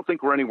 But I don't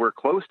think we're anywhere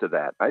close to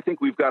that. I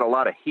think we've got a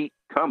lot of heat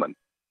coming.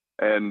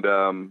 And,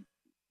 I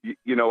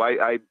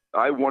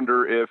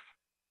wonder if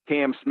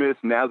Cam Smith,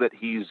 now that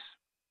he's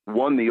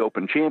won the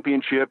Open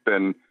Championship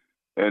and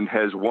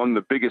has won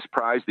the biggest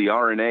prize the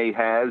R&A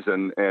has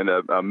and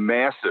a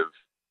massive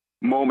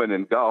moment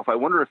in golf, I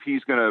wonder if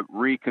he's going to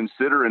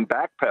reconsider and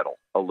backpedal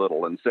a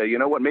little and say, you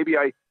know what, maybe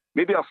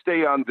I'll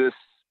stay on this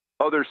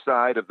other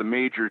side of the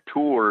major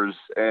tours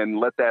and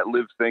let that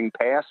LIV thing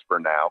pass for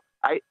now.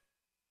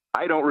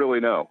 I don't really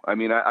know. I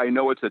mean, I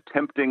know it's a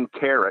tempting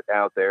carrot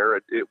out there.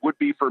 It would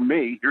be for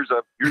me. Here's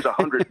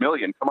 $100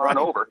 million. Come on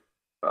over.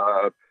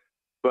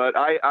 But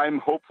I'm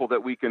hopeful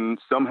that we can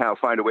somehow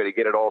find a way to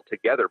get it all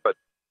together. But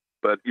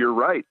you're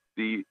right.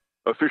 The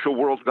official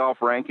World Golf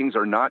Rankings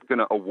are not going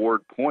to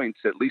award points,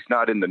 at least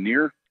not in the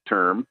near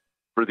term,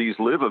 for these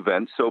LIV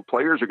events. So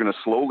players are going to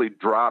slowly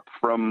drop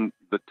from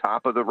the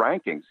top of the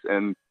rankings,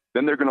 and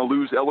then they're going to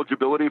lose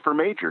eligibility for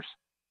majors.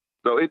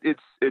 So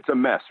it's a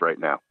mess right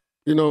now.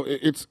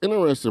 It's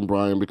interesting,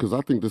 Brian, because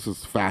I think this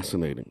is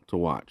fascinating to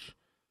watch.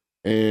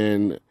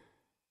 And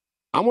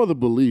I'm of the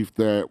belief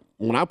that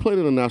when I played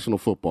in the National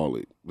Football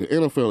League, the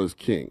NFL is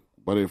king.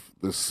 But if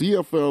the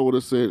CFL would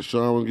have said,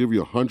 Sean, we'll give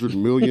you $100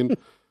 million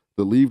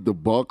to leave the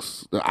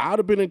Bucs, I'd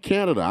have been in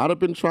Canada. I'd have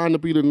been trying to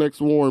be the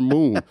next Warren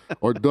Moon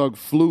or Doug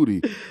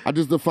Flutie.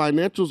 The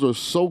financials are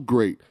so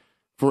great.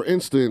 For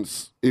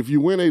instance, if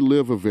you win a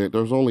LIV event,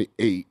 there's only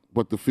 8,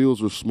 but the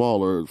fields are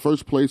smaller.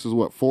 First place is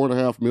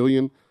 $4.5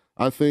 million,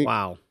 I think.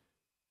 Wow.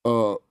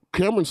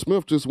 Cameron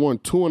Smith just won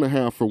 $2.5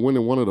 million for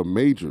winning one of the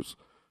majors.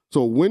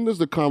 So when does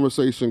the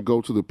conversation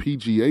go to the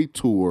PGA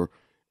Tour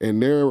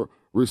and their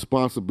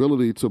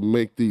responsibility to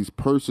make these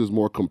purses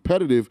more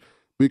competitive?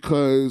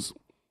 Because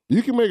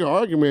you can make an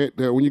argument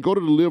that when you go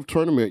to the LIV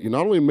tournament, you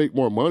not only make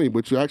more money,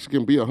 but you actually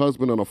can be a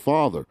husband and a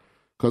father.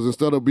 Because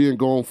instead of being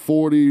gone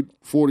 40,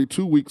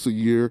 42 weeks a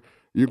year,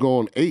 you're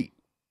going 8.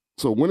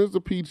 So when is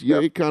the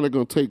PGA kind of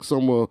going to take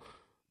some of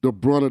the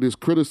brunt of this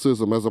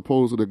criticism as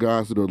opposed to the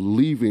guys that are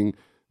leaving,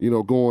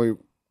 going,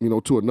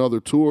 to another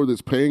tour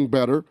that's paying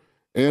better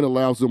and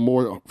allows them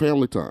more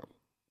family time?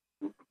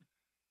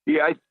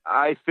 Yeah,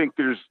 I think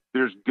there's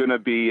going to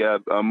be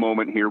a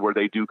moment here where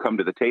they do come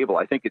to the table.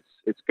 I think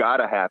it's got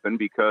to happen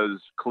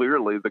because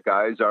clearly the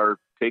guys are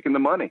taking the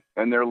money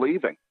and they're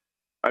leaving.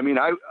 I mean,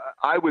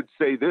 I would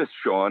say this,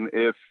 Sean,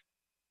 if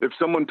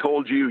someone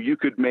told you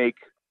could make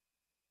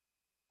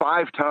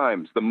 5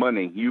 times the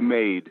money you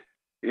made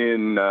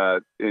in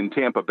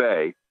Tampa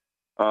Bay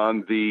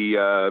on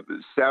the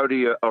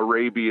Saudi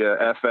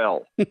Arabia FL,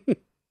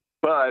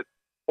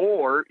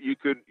 or you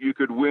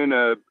could win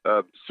a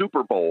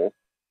Super Bowl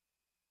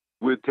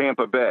with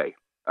Tampa Bay.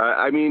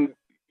 I mean,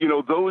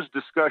 those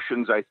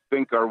discussions I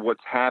think are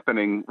what's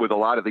happening with a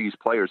lot of these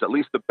players, at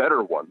least the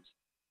better ones.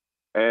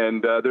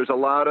 And there's a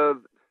lot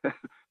of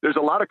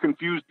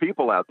confused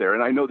people out there,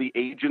 and I know the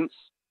agents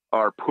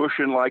are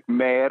pushing like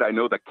mad. I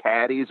know the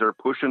caddies are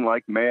pushing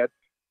like mad.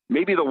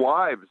 Maybe the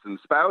wives and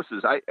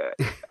spouses. I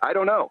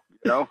don't know.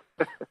 I'll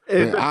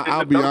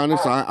be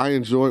honest. I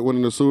enjoyed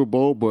winning the Super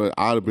Bowl, but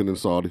I'd have been in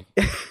Saudi.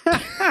 No.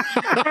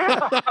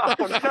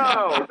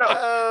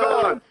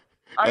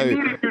 I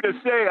needed you to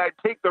say I'd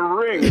take the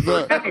ring.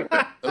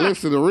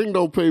 Listen, the ring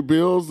don't pay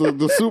bills.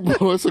 The Super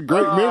Bowl, it's a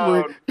great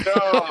memory.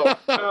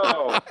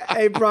 No.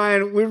 Hey,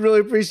 Brian, we really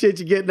appreciate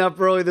you getting up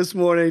early this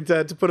morning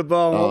to put a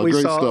bow on what we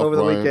saw over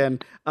the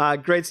weekend.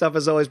 Great stuff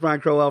as always, Brian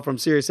Crowell from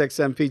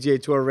SiriusXM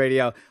PGA Tour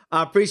Radio.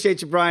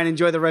 Appreciate you, Brian.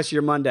 Enjoy the rest of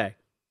your Monday.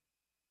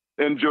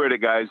 Enjoyed it,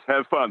 guys.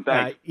 Have fun.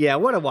 Thanks. Yeah,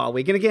 what a wild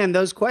week. And again,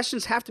 those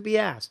questions have to be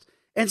asked.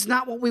 And it's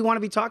not what we want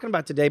to be talking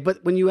about today.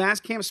 But when you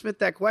ask Cam Smith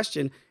that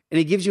question and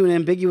he gives you an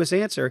ambiguous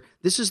answer,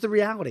 this is the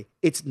reality.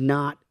 It's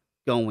not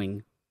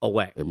going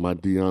away. In my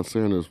Deion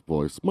Sanders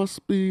voice,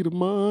 must be the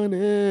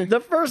money.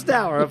 The first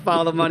hour of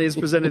Follow the Money is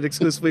presented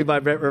exclusively by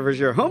Bet Rivers,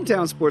 your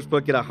hometown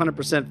sportsbook. Get a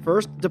 100%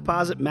 first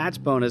deposit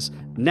match bonus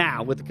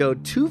now with the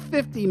code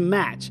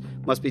 250MATCH.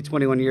 Must be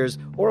 21 years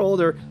or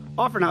older.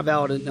 Offer not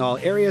valid in all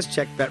areas.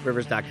 Check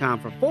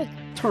betrivers.com for full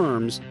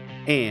terms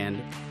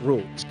and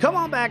rules. Come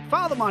on back.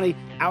 Follow the Money.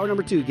 Hour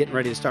number 2 getting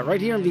ready to start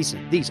right here on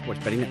VSiN, the Sports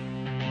Betting Network.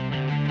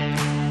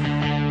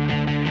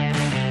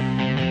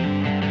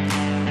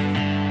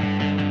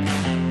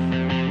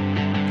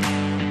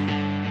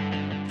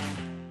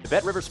 The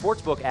BetRivers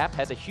Sportsbook app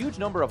has a huge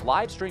number of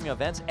live streaming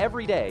events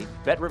every day.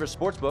 BetRivers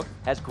Sportsbook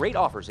has great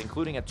offers,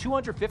 including a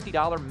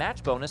 $250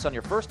 match bonus on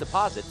your first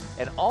deposit,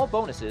 and all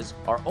bonuses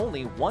are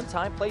only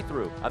one-time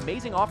playthrough.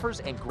 Amazing offers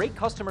and great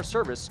customer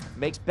service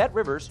makes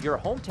BetRivers your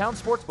hometown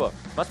sportsbook.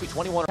 Must be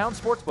 21 pound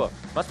sportsbook.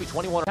 Must be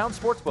 21 pound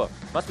sportsbook.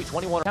 Must be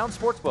 21 pound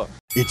sportsbook.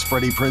 It's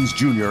Freddie Prinze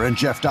Jr. and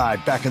Jeff Dye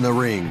back in the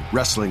ring.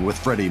 Wrestling with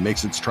Freddie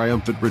makes its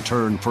triumphant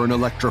return for an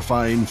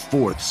electrifying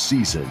 4th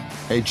season.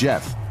 Hey,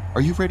 Jeff. Are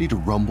you ready to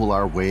rumble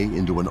our way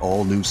into an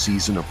all-new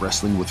season of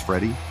Wrestling with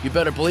Freddie? You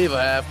better believe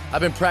I have.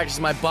 I've been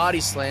practicing my body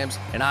slams,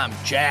 and I'm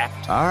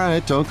jacked. All right,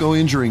 don't go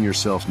injuring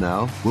yourself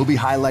now. We'll be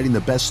highlighting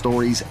the best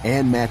stories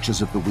and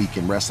matches of the week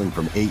in wrestling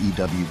from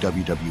AEW,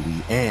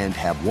 WWE, and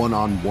have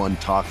one-on-one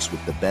talks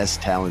with the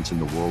best talents in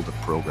the world of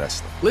pro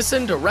wrestling.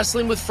 Listen to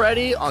Wrestling with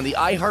Freddie on the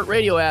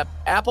iHeartRadio app,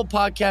 Apple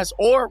Podcasts,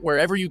 or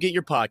wherever you get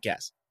your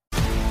podcasts.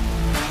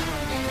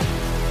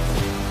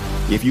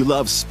 If you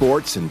love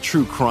sports and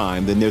true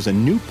crime, then there's a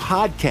new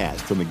podcast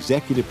from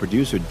executive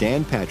producer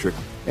Dan Patrick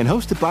and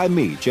hosted by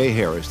me, Jay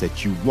Harris,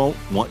 that you won't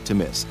want to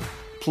miss.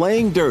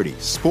 Playing Dirty: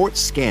 Sports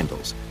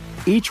Scandals.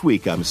 Each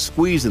week, I'm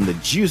squeezing the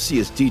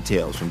juiciest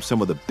details from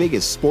some of the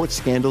biggest sports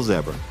scandals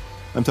ever.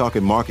 I'm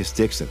talking Marcus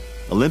Dixon,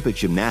 Olympic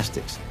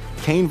gymnastics,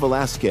 Cain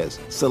Velasquez,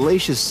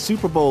 salacious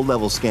Super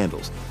Bowl-level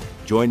scandals.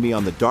 Join me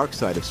on the dark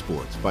side of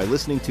sports by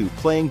listening to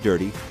Playing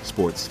Dirty: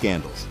 Sports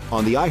Scandals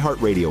on the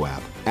iHeartRadio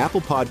app,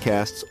 Apple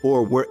Podcasts,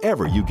 or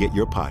wherever you get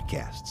your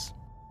podcasts.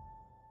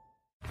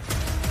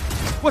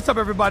 What's up,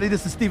 everybody?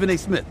 This is Stephen A.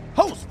 Smith,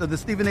 host of the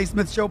Stephen A.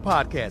 Smith Show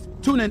podcast.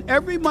 Tune in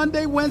every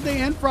Monday, Wednesday,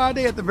 and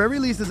Friday at the very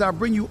least as I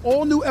bring you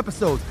all new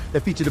episodes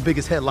that feature the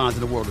biggest headlines in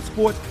the world of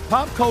sports,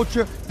 pop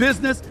culture,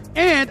 business,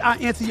 and I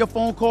answer your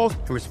phone calls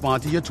and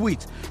respond to your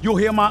tweets. You'll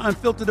hear my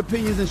unfiltered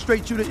opinions and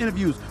straight-shooter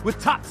interviews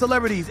with top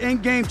celebrities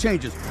and game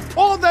changers.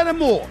 All that and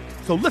more.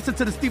 So listen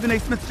to the Stephen A.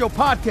 Smith Show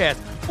podcast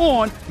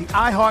on the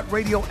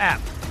iHeartRadio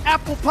app,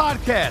 Apple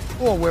Podcasts,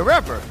 or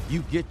wherever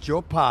you get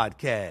your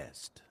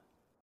podcast.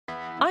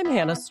 I'm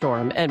Hannah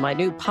Storm, and my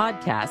new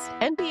podcast,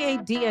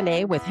 NBA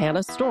DNA with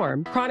Hannah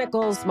Storm,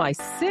 chronicles my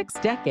 6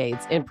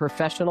 decades in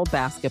professional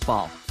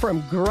basketball.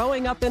 From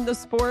growing up in the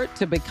sport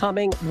to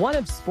becoming one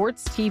of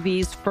sports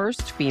TV's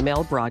first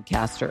female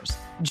broadcasters.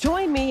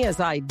 Join me as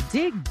I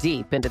dig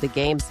deep into the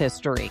game's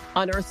history,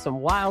 unearth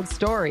some wild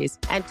stories,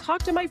 and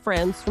talk to my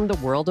friends from the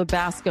world of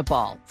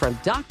basketball, from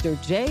Dr.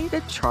 J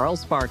to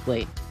Charles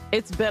Barkley.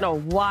 It's been a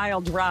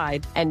wild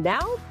ride, and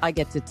now I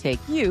get to take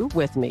you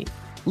with me.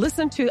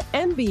 Listen to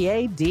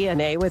NBA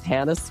DNA with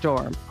Hannah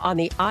Storm on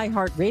the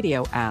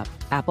iHeartRadio app,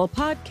 Apple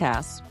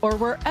Podcasts, or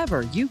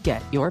wherever you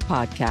get your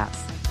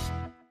podcasts.